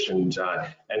flourish and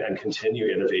continue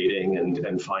innovating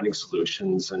and finding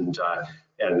solutions and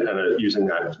using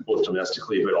that both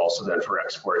domestically, but also then for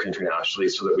export internationally,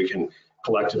 so that we can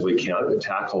collectively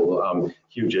tackle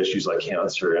huge issues like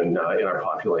cancer in our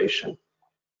population.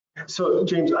 So,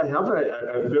 James, I have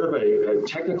a bit of a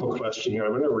technical question here.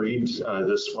 I'm going to read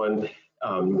this one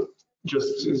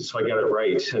just so I get it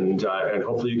right, and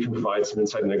hopefully you can provide some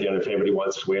insight. And again, if anybody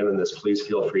wants to weigh in on this, please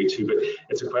feel free to. But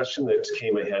it's a question that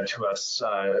came ahead to us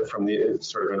from the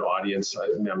sort of an audience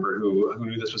member who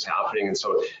knew this was happening, and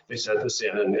so they sent this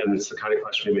in, and it's the kind of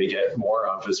question we may get more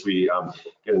of as we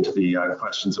get into the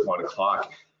questions at 1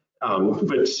 o'clock.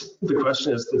 But the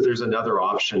question is that there's another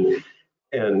option.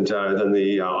 And then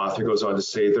the author goes on to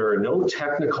say, there are no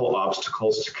technical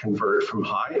obstacles to convert from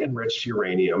high enriched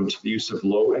uranium to the use of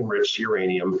low enriched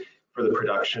uranium for the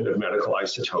production of medical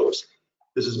isotopes.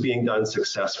 This is being done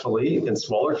successfully in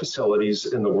smaller facilities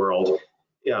in the world,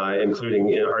 including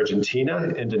in Argentina,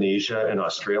 Indonesia, and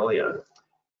Australia.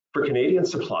 For Canadian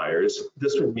suppliers,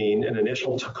 this would mean an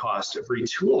initial cost of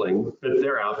retooling, but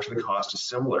thereafter the cost is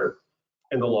similar.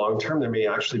 In the long term, there may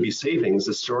actually be savings.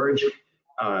 The storage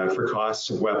for costs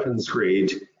of weapons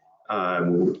grade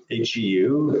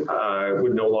HEU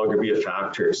would no longer be a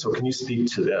factor. So can you speak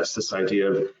to this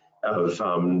idea of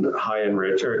high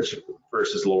enriched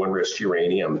versus low enriched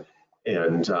uranium?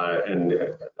 And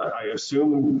I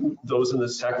assume those in the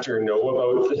sector know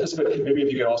about this, but maybe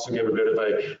if you could also give a bit of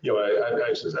a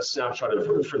snapshot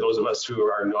of, for those of us who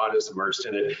are not as immersed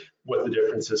in it, what the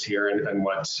difference is here and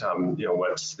what's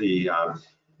the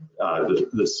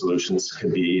solutions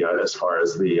can be as far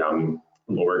as the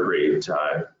lower grade.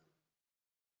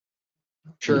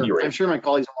 Sure, I'm sure my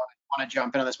colleagues want to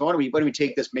jump in on this, but why don't we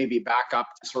take this maybe back up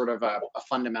to sort of a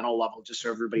fundamental level, just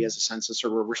so everybody has a sense of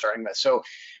sort of where we're starting with. So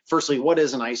firstly, what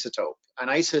is an isotope? An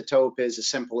isotope is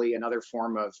simply another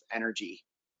form of energy,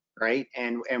 right?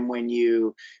 And when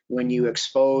you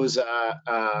expose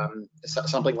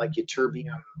something like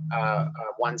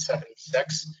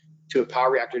ytterbium-176 to a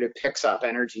power reactor, it picks up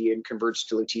energy and converts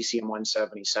to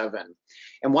lutetium-177.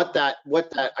 And what that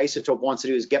isotope wants to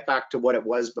do is get back to what it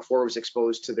was before it was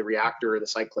exposed to the reactor or the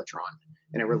cyclotron.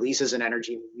 And it releases an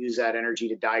energy, and we use that energy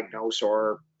to diagnose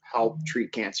or help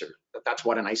treat cancer. That's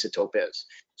what an isotope is.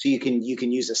 So you can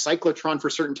use a cyclotron for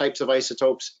certain types of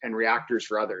isotopes and reactors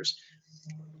for others.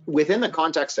 Within the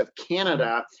context of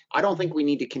Canada, I don't think we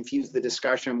need to confuse the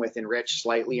discussion with enriched,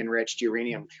 slightly enriched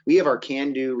uranium. We have our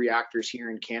CANDU reactors here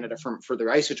in Canada. For the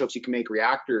isotopes, you can make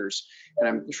reactors, and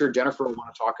I'm sure Jennifer will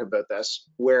want to talk about this,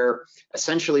 where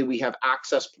essentially we have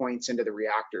access points into the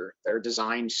reactor that are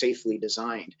safely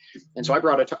designed. And so I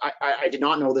brought it. I did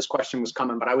not know this question was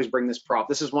coming, but I always bring this prop.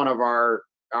 This is one of our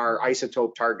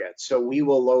isotope targets. So we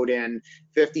will load in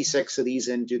 56 of these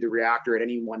into the reactor at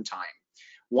any one time.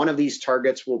 One of these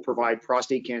targets will provide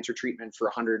prostate cancer treatment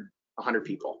for 100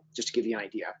 people, just to give you an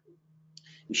idea.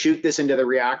 You shoot this into the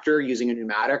reactor using a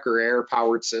pneumatic or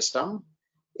air-powered system.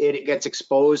 It gets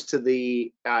exposed to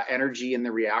the energy in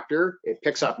the reactor. It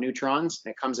picks up neutrons,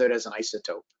 and it comes out as an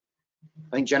isotope.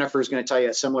 I think Jennifer is going to tell you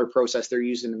a similar process they're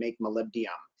using to make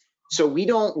molybdenum. So we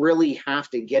don't really have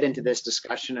to get into this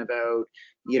discussion about,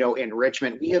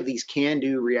 enrichment. We have these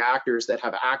CANDU reactors that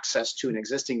have access to an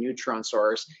existing neutron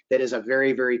source that is a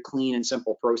very, very clean and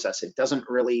simple process. It doesn't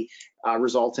really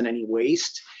result in any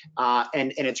waste,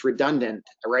 and it's redundant,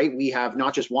 right? We have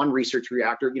not just one research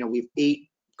reactor. We have 8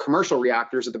 commercial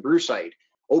reactors at the Bruce site.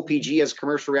 OPG has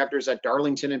commercial reactors at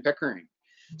Darlington and Pickering.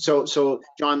 So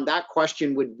John, that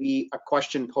question would be a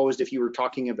question posed if you were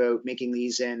talking about making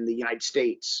these in the United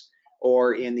States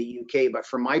or in the UK. But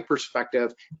from my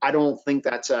perspective, I don't think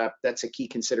that's a key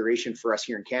consideration for us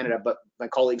here in Canada, but my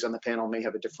colleagues on the panel may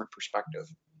have a different perspective.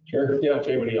 Sure. Yeah, if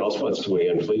anybody else wants to weigh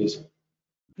in, please.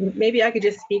 Maybe I could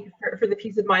just speak for the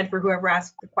peace of mind for whoever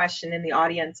asked the question in the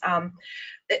audience.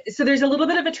 So there's a little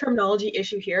bit of a terminology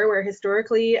issue here where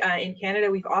historically in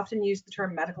Canada, we've often used the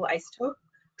term medical isotope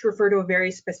to refer to a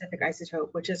very specific isotope,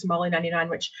 which is Moly-99,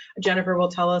 which Jennifer will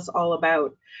tell us all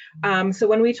about. So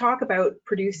when we talk about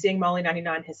producing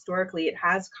Moly-99 historically, it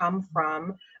has come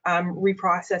from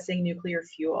reprocessing nuclear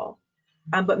fuel.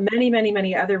 But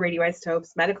many other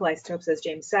radioisotopes, medical isotopes, as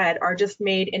James said, are just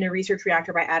made in a research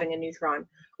reactor by adding a neutron,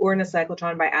 or in a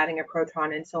cyclotron by adding a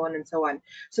proton, and so on and so on.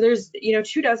 So there's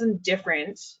 24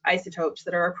 different isotopes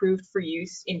that are approved for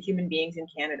use in human beings in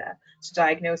Canada to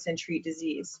diagnose and treat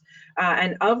disease.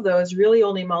 And of those, really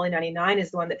only Moly-99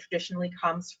 is the one that traditionally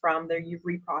comes from the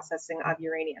reprocessing of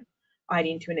uranium,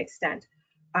 iodine to an extent.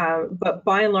 But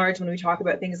by and large, when we talk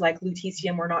about things like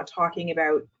lutetium, we're not talking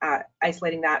about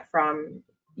isolating that from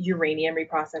uranium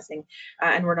reprocessing,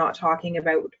 and we're not talking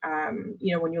about,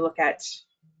 when you look at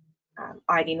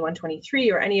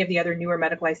iodine-123 or any of the other newer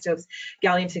medical isotopes,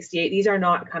 gallium-68, these are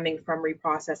not coming from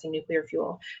reprocessing nuclear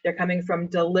fuel. They're coming from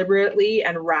deliberately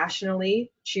and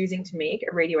rationally choosing to make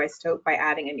a radioisotope by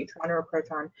adding a neutron or a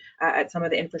proton at some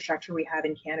of the infrastructure we have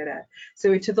in Canada.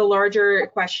 So to the larger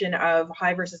question of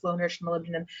high versus low enriched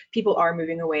molybdenum, people are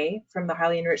moving away from the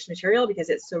highly enriched material because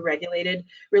it's so regulated.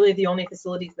 Really, the only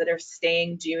facilities that are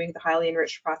staying doing the highly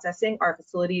enriched processing are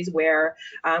facilities where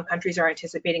countries are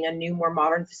anticipating a new, more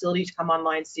modern facility to come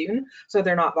online soon. So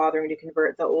they're not bothering to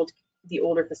convert the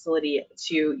older facility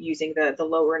to using the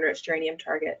lower enriched uranium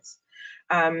targets.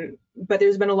 But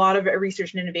there's been a lot of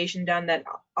research and innovation done that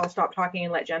I'll stop talking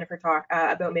and let Jennifer talk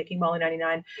about making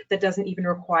Moly-99 that doesn't even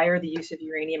require the use of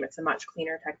uranium. It's a much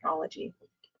cleaner technology.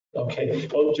 Okay,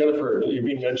 well, Jennifer, you've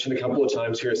been mentioned a couple of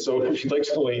times here, so if you'd like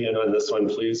to weigh in on this one,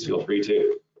 please feel free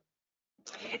to.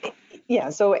 Yeah,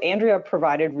 so Andrea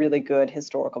provided really good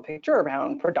historical picture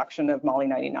around production of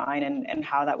Moly-99 and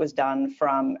how that was done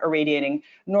from irradiating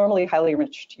normally highly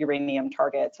enriched uranium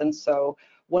targets. And so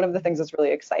one of the things that's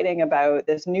really exciting about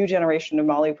this new generation of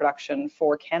moly production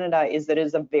for Canada is that it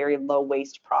is a very low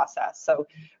waste process. So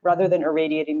rather than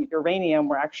irradiating uranium,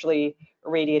 we're actually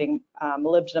irradiating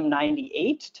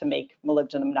molybdenum-98 to make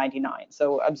molybdenum-99.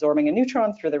 So absorbing a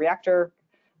neutron through the reactor,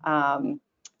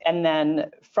 and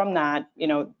then from that,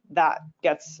 that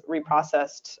gets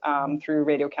reprocessed through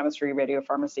radiochemistry,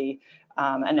 radiopharmacy,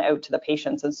 and out to the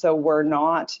patients. And so we're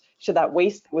not, so that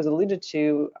waste that was alluded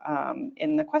to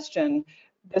in the question,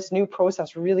 this new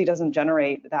process really doesn't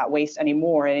generate that waste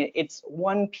anymore. And it's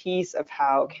one piece of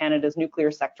how Canada's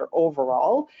nuclear sector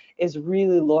overall is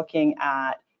really looking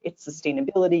at its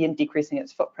sustainability and decreasing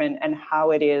its footprint and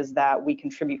how it is that we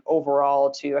contribute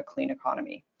overall to a clean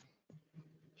economy.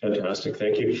 Fantastic,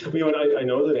 thank you. I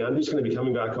know that Andrew's going to be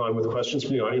coming back on with questions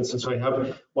from the audience, and so I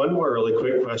have one more really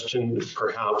quick question,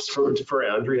 perhaps, for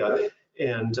Andrea.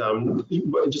 And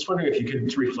just wondering if you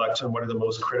could reflect on what are the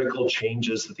most critical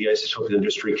changes that the isotope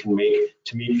industry can make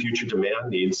to meet future demand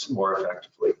needs more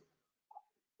effectively.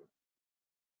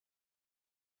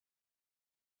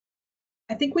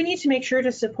 I think we need to make sure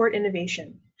to support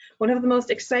innovation. One of the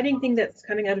most exciting things that's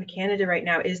coming out of Canada right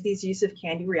now is these use of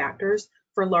CANDU reactors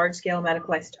for large-scale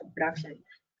medical isotope production.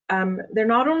 They're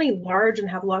not only large and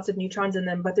have lots of neutrons in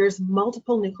them, but there's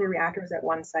multiple nuclear reactors at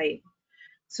one site.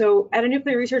 So at a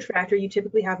nuclear research reactor, you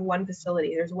typically have one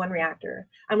facility, there's one reactor.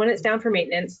 And when it's down for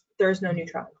maintenance, there's no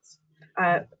neutrons.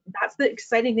 That's the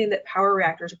exciting thing that power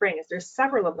reactors bring, is there's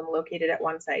several of them located at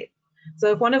one site.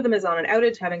 So if one of them is on an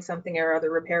outage, having something or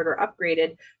other repaired or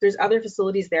upgraded, there's other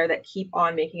facilities there that keep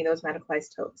on making those medical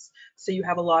isotopes. So you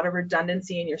have a lot of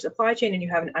redundancy in your supply chain and you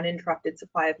have an uninterrupted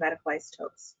supply of medical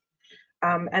isotopes.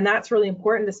 And that's really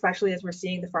important, especially as we're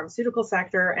seeing the pharmaceutical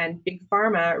sector and big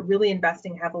pharma really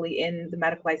investing heavily in the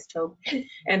medical isotope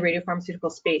and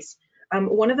radiopharmaceutical space.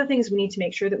 One of the things we need to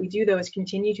make sure that we do, though, is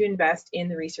continue to invest in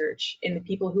the research, in the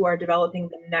people who are developing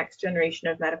the next generation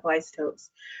of medical isotopes.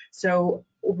 So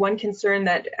one concern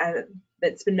that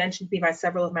that's been mentioned to me by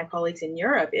several of my colleagues in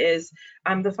Europe is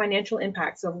the financial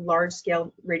impacts of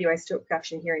large-scale radioisotope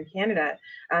production here in Canada,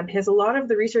 because a lot of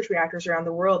the research reactors around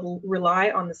the world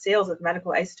rely on the sales of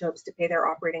medical isotopes to pay their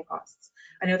operating costs.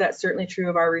 I know that's certainly true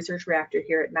of our research reactor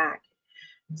here at MAC.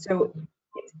 So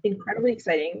It's incredibly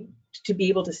exciting to be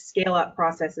able to scale up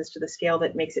processes to the scale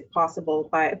that makes it possible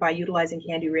by utilizing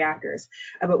CANDU reactors.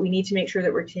 But we need to make sure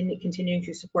that we're continuing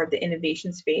to support the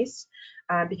innovation space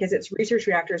because it's research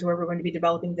reactors where we're going to be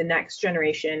developing the next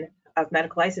generation of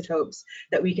medical isotopes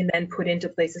that we can then put into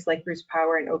places like Bruce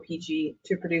Power and OPG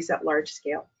to produce at large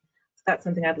scale. So that's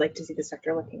something I'd like to see the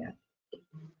sector looking at.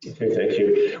 Okay, thank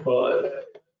you. Well,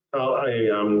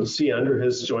 I see Andrew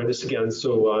has joined us again.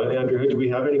 So Andrew, do we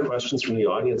have any questions from the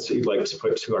audience that you'd like to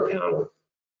put to our panel?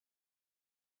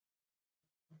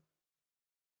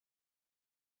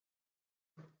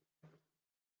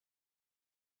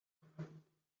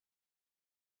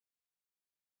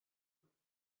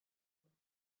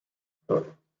 Oh,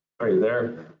 are you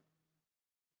there?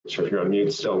 Not sure if you're on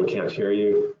mute still, we can't hear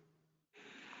you.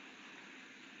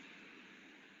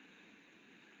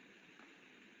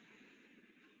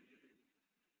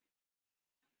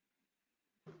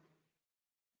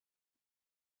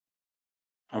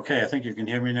 Okay, I think you can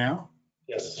hear me now.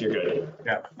 Yes, you're good.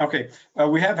 Yeah, okay.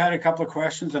 We have had a couple of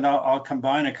questions and I'll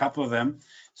combine a couple of them.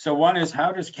 So one is,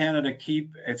 how does Canada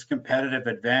keep its competitive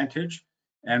advantage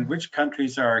and which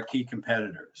countries are our key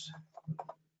competitors?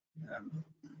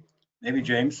 Maybe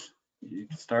James, you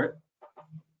can start.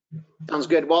 Sounds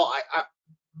good. Well,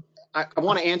 I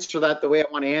want to answer that the way I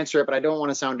want to answer it, but I don't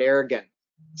want to sound arrogant.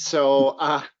 So,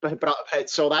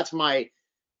 so that's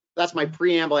my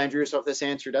preamble, Andrew. So if this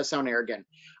answer does sound arrogant,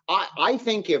 I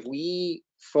think if we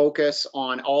focus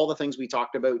on all the things we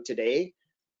talked about today,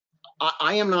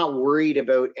 I am not worried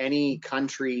about any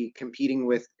country competing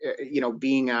with,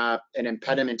 being an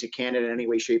impediment to Canada in any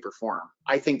way, shape, or form.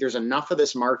 I think there's enough of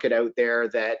this market out there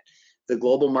that the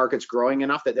global market's growing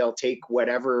enough that they'll take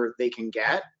whatever they can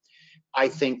get. I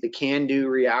think the CANDU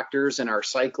reactors and our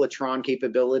cyclotron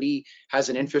capability has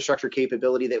an infrastructure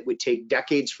capability that would take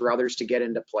decades for others to get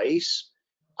into place.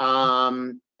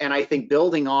 And I think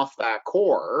building off that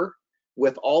core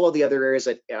with all of the other areas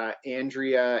that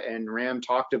Andrea and Ram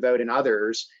talked about and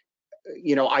others,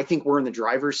 I think we're in the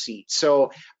driver's seat.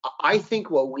 So I think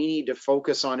what we need to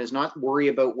focus on is not worry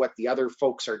about what the other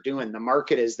folks are doing. The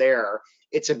market is there.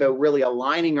 It's about really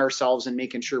aligning ourselves and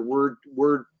making sure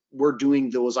we're doing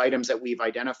those items that we've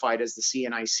identified as the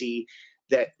CNIC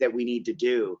that we need to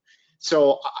do.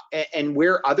 So, and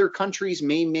where other countries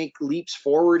may make leaps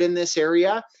forward in this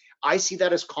area, I see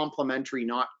that as complementary,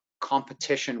 not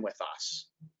competition with us.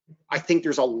 I think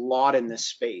there's a lot in this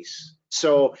space.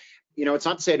 So, it's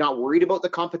not to say I'm not worried about the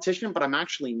competition, but I'm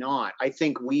actually not. I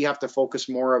think we have to focus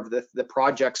more of the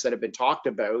projects that have been talked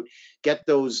about, get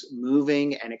those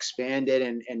moving and expanded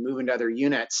and move into other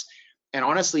units. And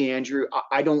honestly, Andrew,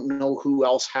 I don't know who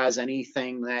else has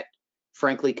anything that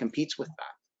frankly competes with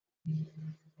that.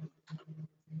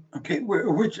 Okay,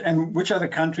 which other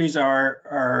countries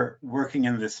are working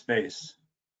in this space?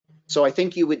 So I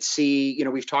think you would see,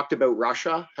 we've talked about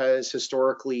Russia has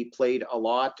historically played a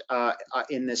lot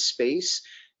in this space.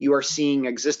 You are seeing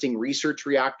existing research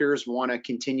reactors want to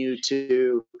continue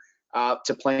to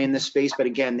play in this space, but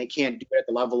again, they can't do it at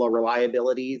the level of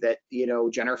reliability that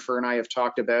Jennifer and I have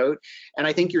talked about. And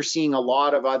I think you're seeing a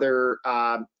lot of other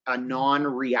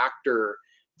non-reactor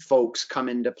folks come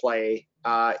into play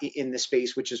in this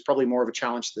space, which is probably more of a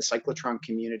challenge to the cyclotron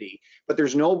community. But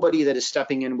there's nobody that is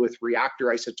stepping in with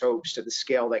reactor isotopes to the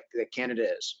scale that Canada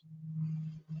is.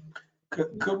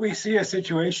 Could we see a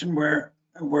situation where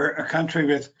a country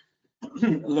with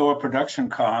lower production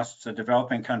costs, a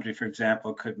developing country, for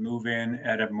example, could move in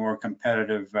at a more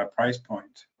competitive price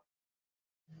point?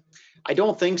 I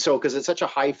don't think so, because it's such a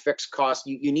high fixed cost.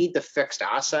 You need the fixed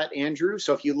asset, Andrew.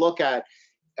 So if you look at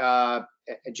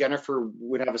Jennifer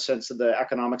would have a sense of the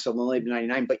economics of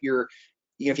molybdenum-99, but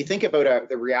if you think about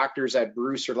the reactors at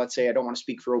Bruce, or let's say, I don't want to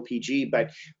speak for OPG,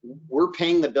 but we're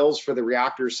paying the bills for the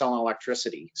reactors selling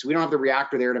electricity. So we don't have the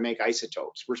reactor there to make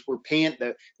isotopes. We're paying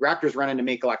the reactors running to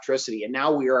make electricity, and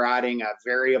now we are adding a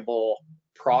variable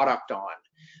product on.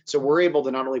 So we're able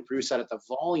to not only produce that at the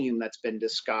volume that's been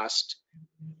discussed,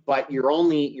 but you're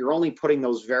only putting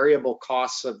those variable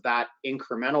costs of that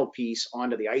incremental piece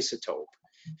onto the isotope.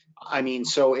 I mean,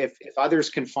 so if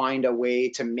others can find a way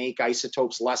to make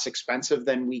isotopes less expensive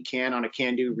than we can on a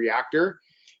CANDU reactor,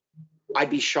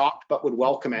 I'd be shocked, but would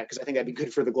welcome it, because I think that'd be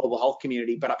good for the global health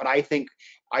community. But I think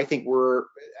I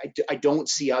don't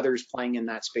see others playing in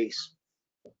that space.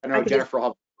 I don't know, Jennifer will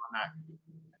help on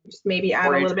that. Just maybe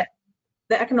add a little bit.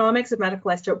 The economics of medical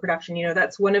isotope production,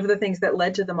 that's one of the things that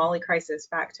led to the Mali crisis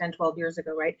back 10, 12 years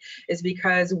ago, right? Is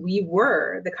because we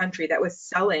were the country that was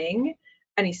selling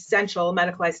an essential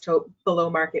medical isotope below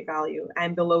market value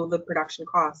and below the production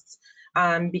costs.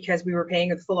 because we were paying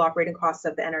the full operating costs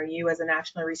of the NRU as a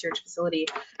national research facility,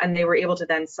 and they were able to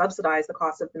then subsidize the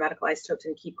cost of the medical isotopes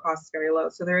and keep costs very low.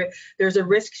 So there's a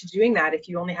risk to doing that if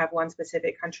you only have one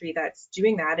specific country that's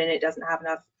doing that and it doesn't have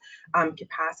enough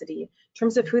capacity. In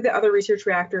terms of who the other research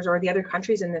reactors or the other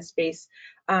countries in this space,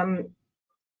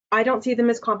 I don't see them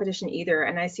as competition either.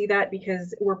 And I see that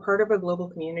because we're part of a global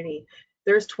community.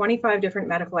 There's 25 different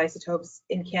medical isotopes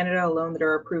in Canada alone that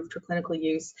are approved for clinical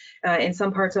use. In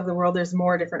some parts of the world, there's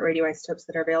more different radioisotopes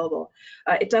that are available.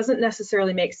 It doesn't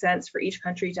necessarily make sense for each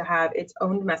country to have its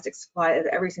own domestic supply of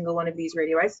every single one of these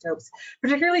radioisotopes,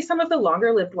 particularly some of the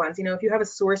longer lived ones. You know, if you have a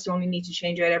source, you only need to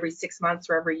change it every 6 months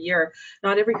or every year.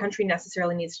 Not every country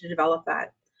necessarily needs to develop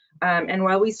that. And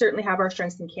while we certainly have our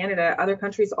strengths in Canada, other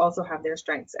countries also have their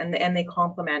strengths, and they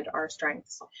complement our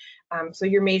strengths. So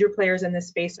your major players in this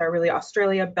space are really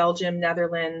Australia, Belgium,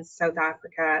 Netherlands, South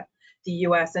Africa, the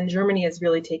US, and Germany is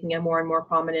really taking a more and more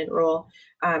prominent role,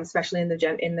 especially in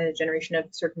the generation of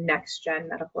sort of next gen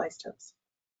medical isotopes.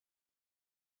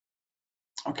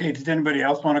 Okay, does anybody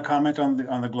else want to comment on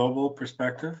the global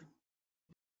perspective?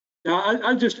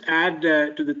 I'll just add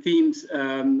to the themes.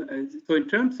 So in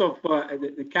terms of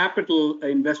the capital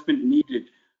investment needed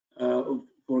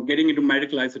for getting into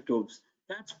medical isotopes,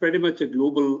 that's pretty much a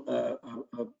global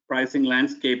pricing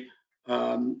landscape.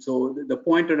 So the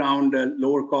point around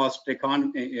low cost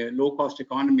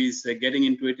economies getting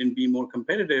into it and be more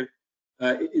competitive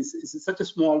is such a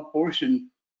small portion.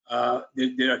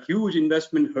 There are huge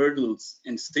investment hurdles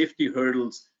and safety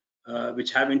hurdles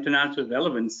which have international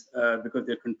relevance because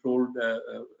they're controlled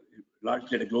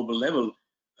largely at a global level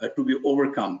to be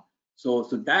overcome. So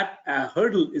that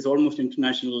hurdle is almost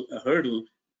international hurdle.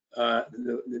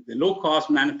 The low-cost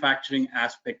manufacturing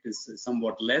aspect is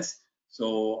somewhat less. So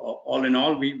all in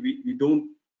all, we don't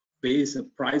face a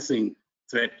pricing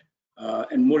threat.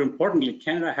 And more importantly,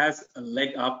 Canada has a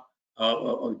leg up,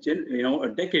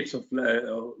 decades of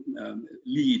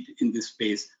lead in this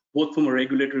space, both from a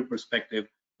regulatory perspective,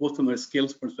 both from a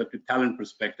skills perspective, talent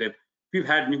perspective. We've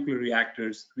had nuclear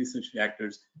reactors, research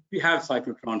reactors. We have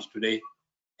cyclotrons today,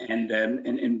 and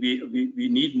we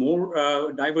need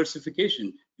more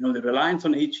diversification. You know, the reliance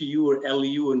on HEU or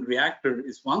LEU and reactor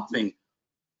is one thing.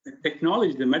 The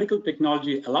technology, the medical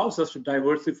technology, allows us to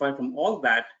diversify from all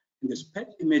that. And there's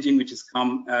PET imaging, which has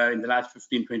come in the last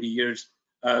 15, 20 years,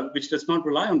 which does not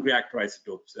rely on reactor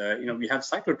isotopes. We have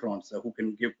cyclotrons who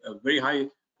can give a very high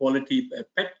quality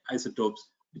PET isotopes,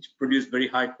 which produce very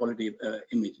high quality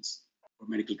images for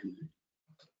medical community.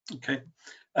 Okay.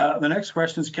 The next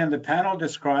question is, can the panel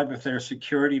describe if there are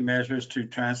security measures to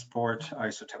transport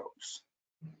isotopes?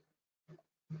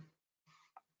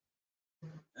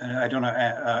 I don't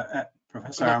know,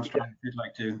 Professor Armstrong, if you'd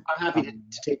like to. I'm happy to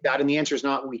take that, and the answer is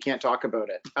not, we can't talk about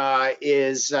it.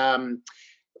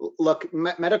 Look,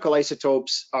 medical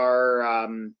isotopes are,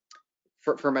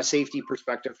 from a safety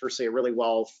perspective, for say, a really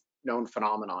well-known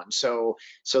phenomenon. So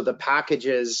the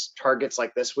packages targets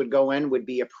like this would go in would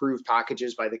be approved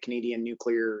packages by the Canadian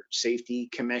Nuclear Safety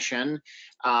Commission,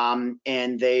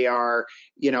 and they are,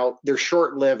 they're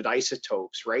short-lived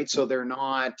isotopes, right? So they're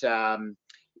not,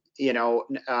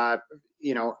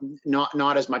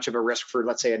 not as much of a risk for,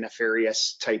 let's say, a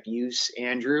nefarious type use,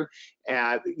 Andrew.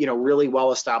 Really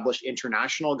well-established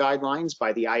international guidelines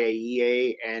by the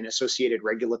IAEA and associated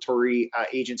regulatory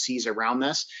agencies around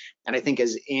this. And I think,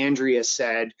 as Andrea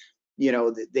said,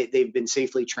 they've been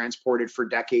safely transported for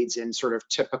decades in sort of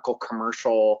typical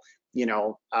commercial,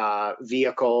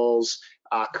 vehicles,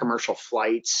 commercial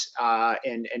flights,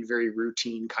 and very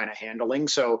routine kind of handling.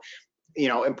 So,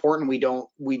 important we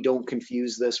don't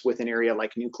confuse this with an area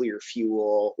like nuclear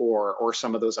fuel or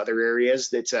some of those other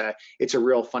areas. It's a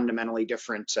real fundamentally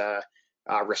different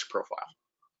risk profile.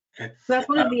 Okay. So that's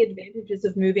one of the advantages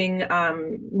of moving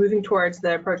towards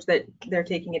the approach that they're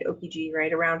taking at OPG,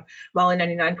 right, around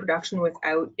Moly-99 production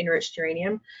without enriched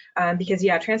uranium. Because,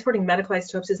 yeah, transporting medical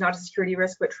isotopes is not a security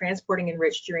risk, but transporting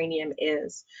enriched uranium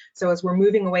is. So as we're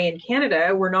moving away in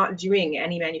Canada, we're not doing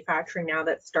any manufacturing now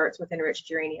that starts with enriched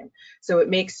uranium. So it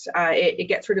makes, it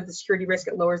gets rid of the security risk,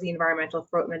 it lowers the environmental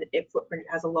footprint, it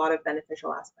has a lot of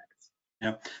beneficial aspects.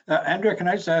 Yeah. Andrea, can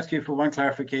I just ask you for one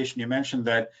clarification? You mentioned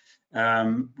that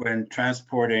when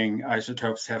transporting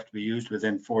isotopes have to be used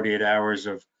within 48 hours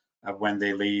of when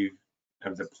they leave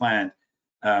of the plant.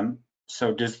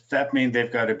 So does that mean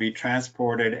they've got to be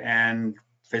transported and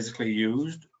physically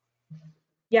used?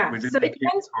 Yeah, so it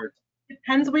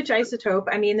depends which isotope.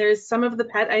 I mean, there's some of the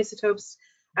PET isotopes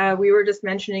We were just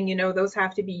mentioning, those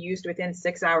have to be used within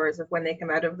 6 hours of when they come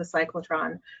out of the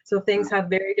cyclotron. So things have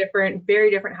very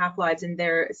different half-lives, and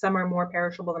some are more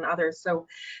perishable than others. So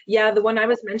yeah, the one I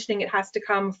was mentioning, it has to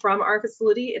come from our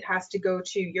facility. It has to go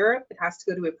to Europe. It has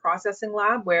to go to a processing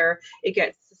lab where it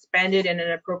gets suspended in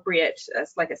an appropriate,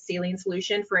 like a saline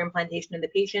solution for implantation in the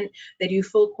patient. They do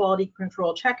full quality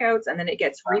control checkouts, and then it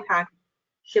gets repackaged,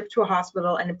 shipped to a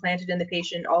hospital, and implanted in the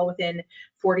patient all within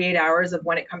 48 hours of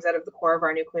when it comes out of the core of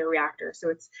our nuclear reactor. So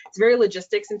it's very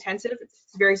logistics intensive.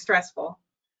 It's very stressful.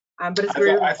 But it's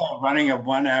I thought running a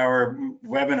 1 hour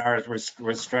webinar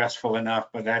was stressful enough,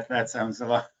 but that sounds a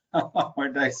lot more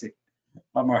dicey,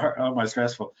 a lot more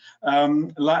stressful.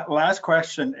 Last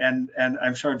question, and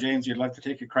I'm sure James, you'd like to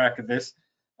take a crack at this,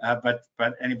 but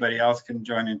anybody else can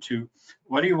join in too.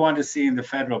 What do you want to see in the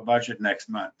federal budget next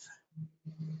month?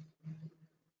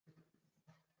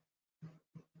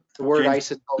 The word James?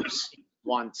 isotopes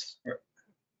once.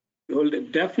 Well,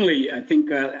 definitely, I think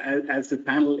as the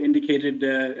panel indicated,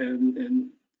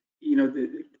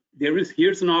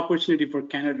 here's an opportunity for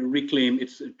Canada to reclaim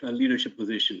its leadership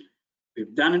position.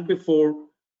 We've done it before.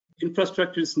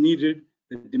 Infrastructure is needed.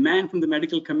 The demand from the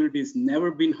medical community has never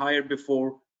been higher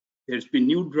before. There's been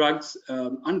new drugs,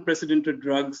 unprecedented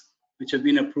drugs, which have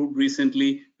been approved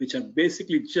recently, which are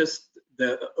basically just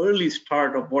the early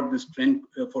start of what this trend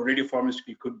for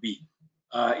radiopharmaceutical could be.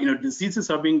 Diseases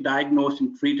are being diagnosed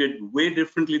and treated way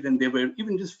differently than they were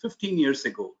even just 15 years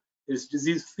ago. There's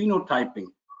disease phenotyping,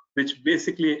 which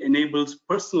basically enables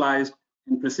personalized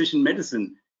and precision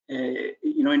medicine.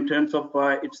 In terms of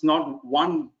it's not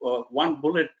one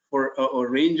bullet for a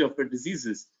range of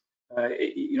diseases.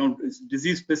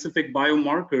 Disease-specific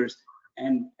biomarkers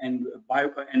and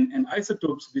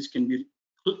isotopes which can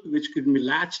be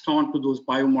latched on to those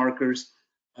biomarkers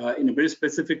in a very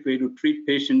specific way to treat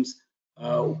patients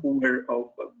who were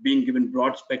being given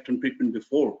broad spectrum treatment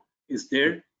before is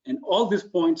there. And all this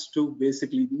points to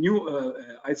basically new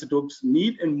isotopes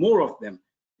need and more of them.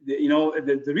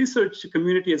 The research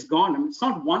community has gone, and it's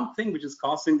not one thing which is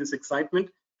causing this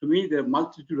excitement. To me, there are a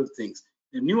multitude of things.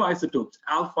 The new isotopes,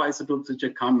 alpha isotopes, which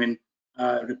are coming,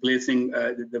 replacing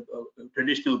the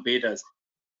traditional betas.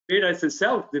 Betas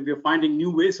itself, we're finding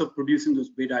new ways of producing those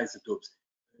beta isotopes.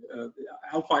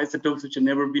 Alpha isotopes, which have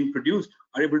never been produced,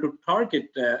 are able to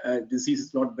target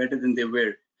diseases a lot better than they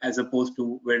were, as opposed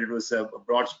to where it was a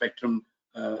broad spectrum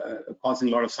causing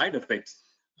a lot of side effects.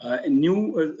 And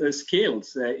new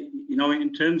scales,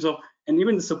 in terms of, and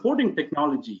even the supporting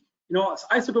technology.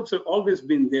 Isotopes have always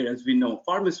been there, as we know.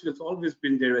 Pharmaceuticals have always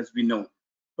been there, as we know.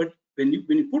 But when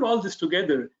you put all this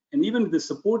together, and even the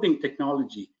supporting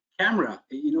technology, camera,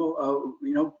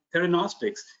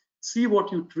 theranostics, see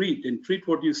what you treat and treat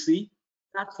what you see.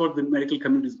 That's what the medical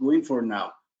community is going for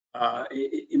now.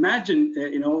 Imagine,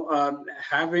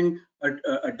 having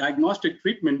a diagnostic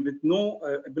treatment with no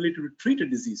ability to treat a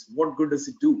disease. What good does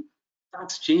it do?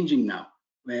 That's changing now.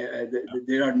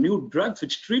 There are new drugs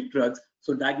which treat drugs,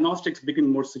 so diagnostics become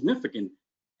more significant,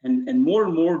 and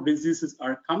more diseases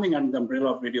are coming under the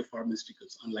umbrella of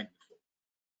radiopharmaceuticals, unlike before.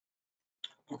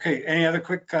 Okay. Any other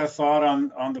quick thought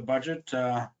on the budget?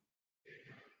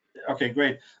 Okay,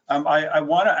 great. I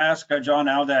want to ask John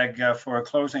Aldag for a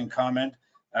closing comment.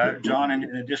 John, in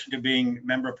addition to being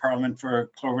Member of Parliament for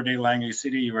Cloverdale Langley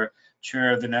City, you were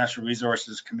chair of the Natural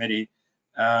Resources Committee.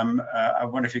 I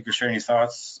wonder if you could share any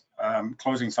thoughts,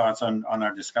 closing thoughts on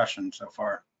our discussion so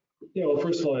far. Yeah, well,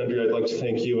 first of all, Andrew, I'd like to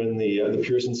thank you and the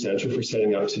Pearson Center for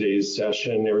setting up today's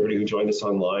session, everybody who joined us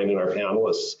online, and our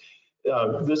panelists.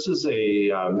 This is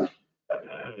a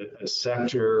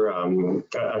sector,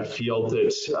 a field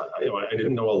that I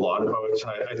didn't know a lot about.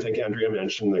 I think Andrea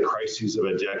mentioned the crises of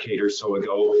a decade or so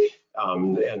ago,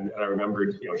 and I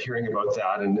remembered hearing about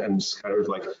that and kind of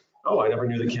like, oh, I never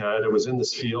knew that Canada was in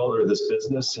this field or this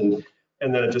business, and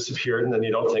then it disappeared, and then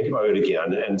you don't think about it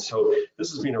again. And so this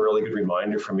has been a really good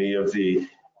reminder for me of the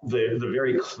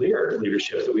very clear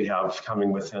leadership that we have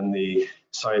coming within the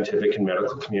scientific and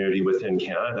medical community within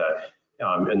Canada.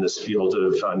 In this field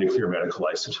of nuclear medical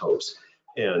isotopes.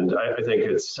 And I think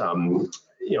it's,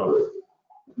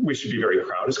 we should be very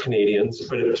proud as Canadians,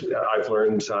 but I've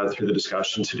learned through the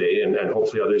discussion today, and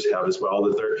hopefully others have as well,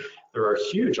 that there are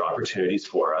huge opportunities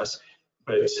for us,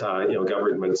 but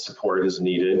government support is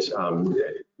needed.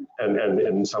 And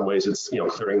in some ways it's,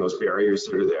 clearing those barriers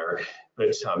that are there, but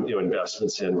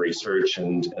investments in research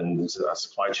and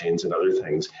supply chains and other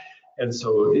things. And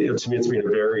so to me, it's been a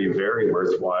very, very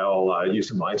worthwhile use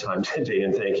of my time today.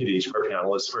 And thank you to each of our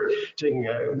panelists for taking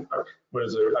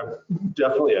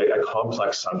definitely a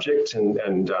complex subject and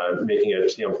making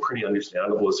it pretty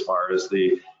understandable as far as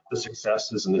the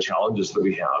successes and the challenges that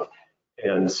we have.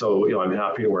 And so, I'm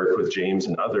happy to work with James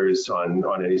and others on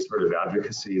any sort of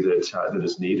advocacy that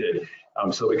is needed,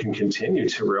 so we can continue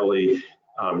to really,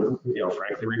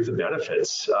 frankly, reap the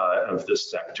benefits of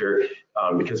this sector,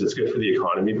 because it's good for the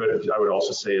economy. But I would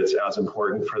also say it's as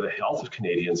important for the health of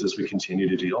Canadians as we continue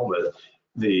to deal with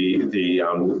the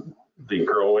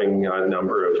growing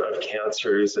number of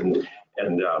cancers and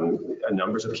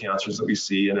numbers of cancers that we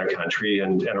see in our country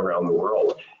and around the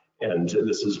world. And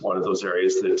this is one of those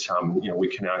areas that we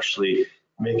can actually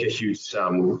make a huge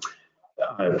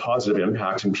positive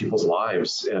impact in people's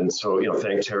lives. And so,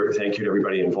 thank you to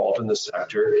everybody involved in this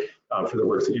sector for the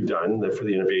work that you've done, for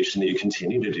the innovation that you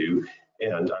continue to do.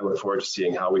 And I look forward to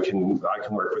seeing how I can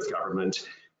work with government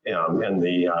and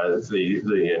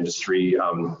the industry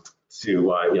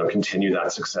to continue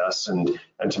that success and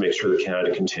to make sure that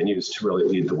Canada continues to really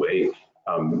lead the way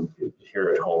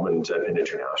here at home and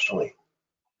internationally.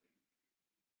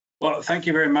 Well, thank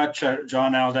you very much,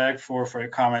 John Aldag, for your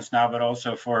comments now, but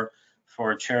also for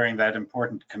chairing that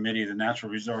important committee, the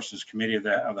Natural Resources Committee of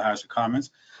the House of Commons.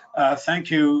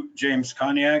 Thank you, James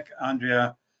Koniak,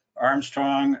 Andrea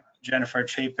Armstrong, Jennifer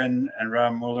Chapin, and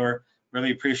Rob Mueller.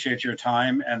 Really appreciate your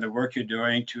time and the work you're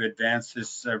doing to advance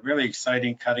this really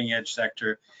exciting cutting-edge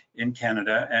sector in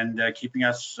Canada and keeping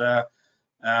us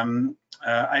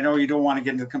I know you don't want to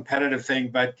get into the competitive thing,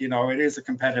 but it is a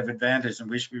competitive advantage and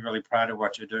we should be really proud of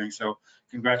what you're doing. So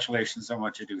congratulations on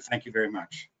what you do. Thank you very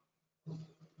much.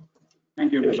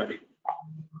 Thank you, everybody.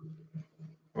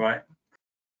 All right.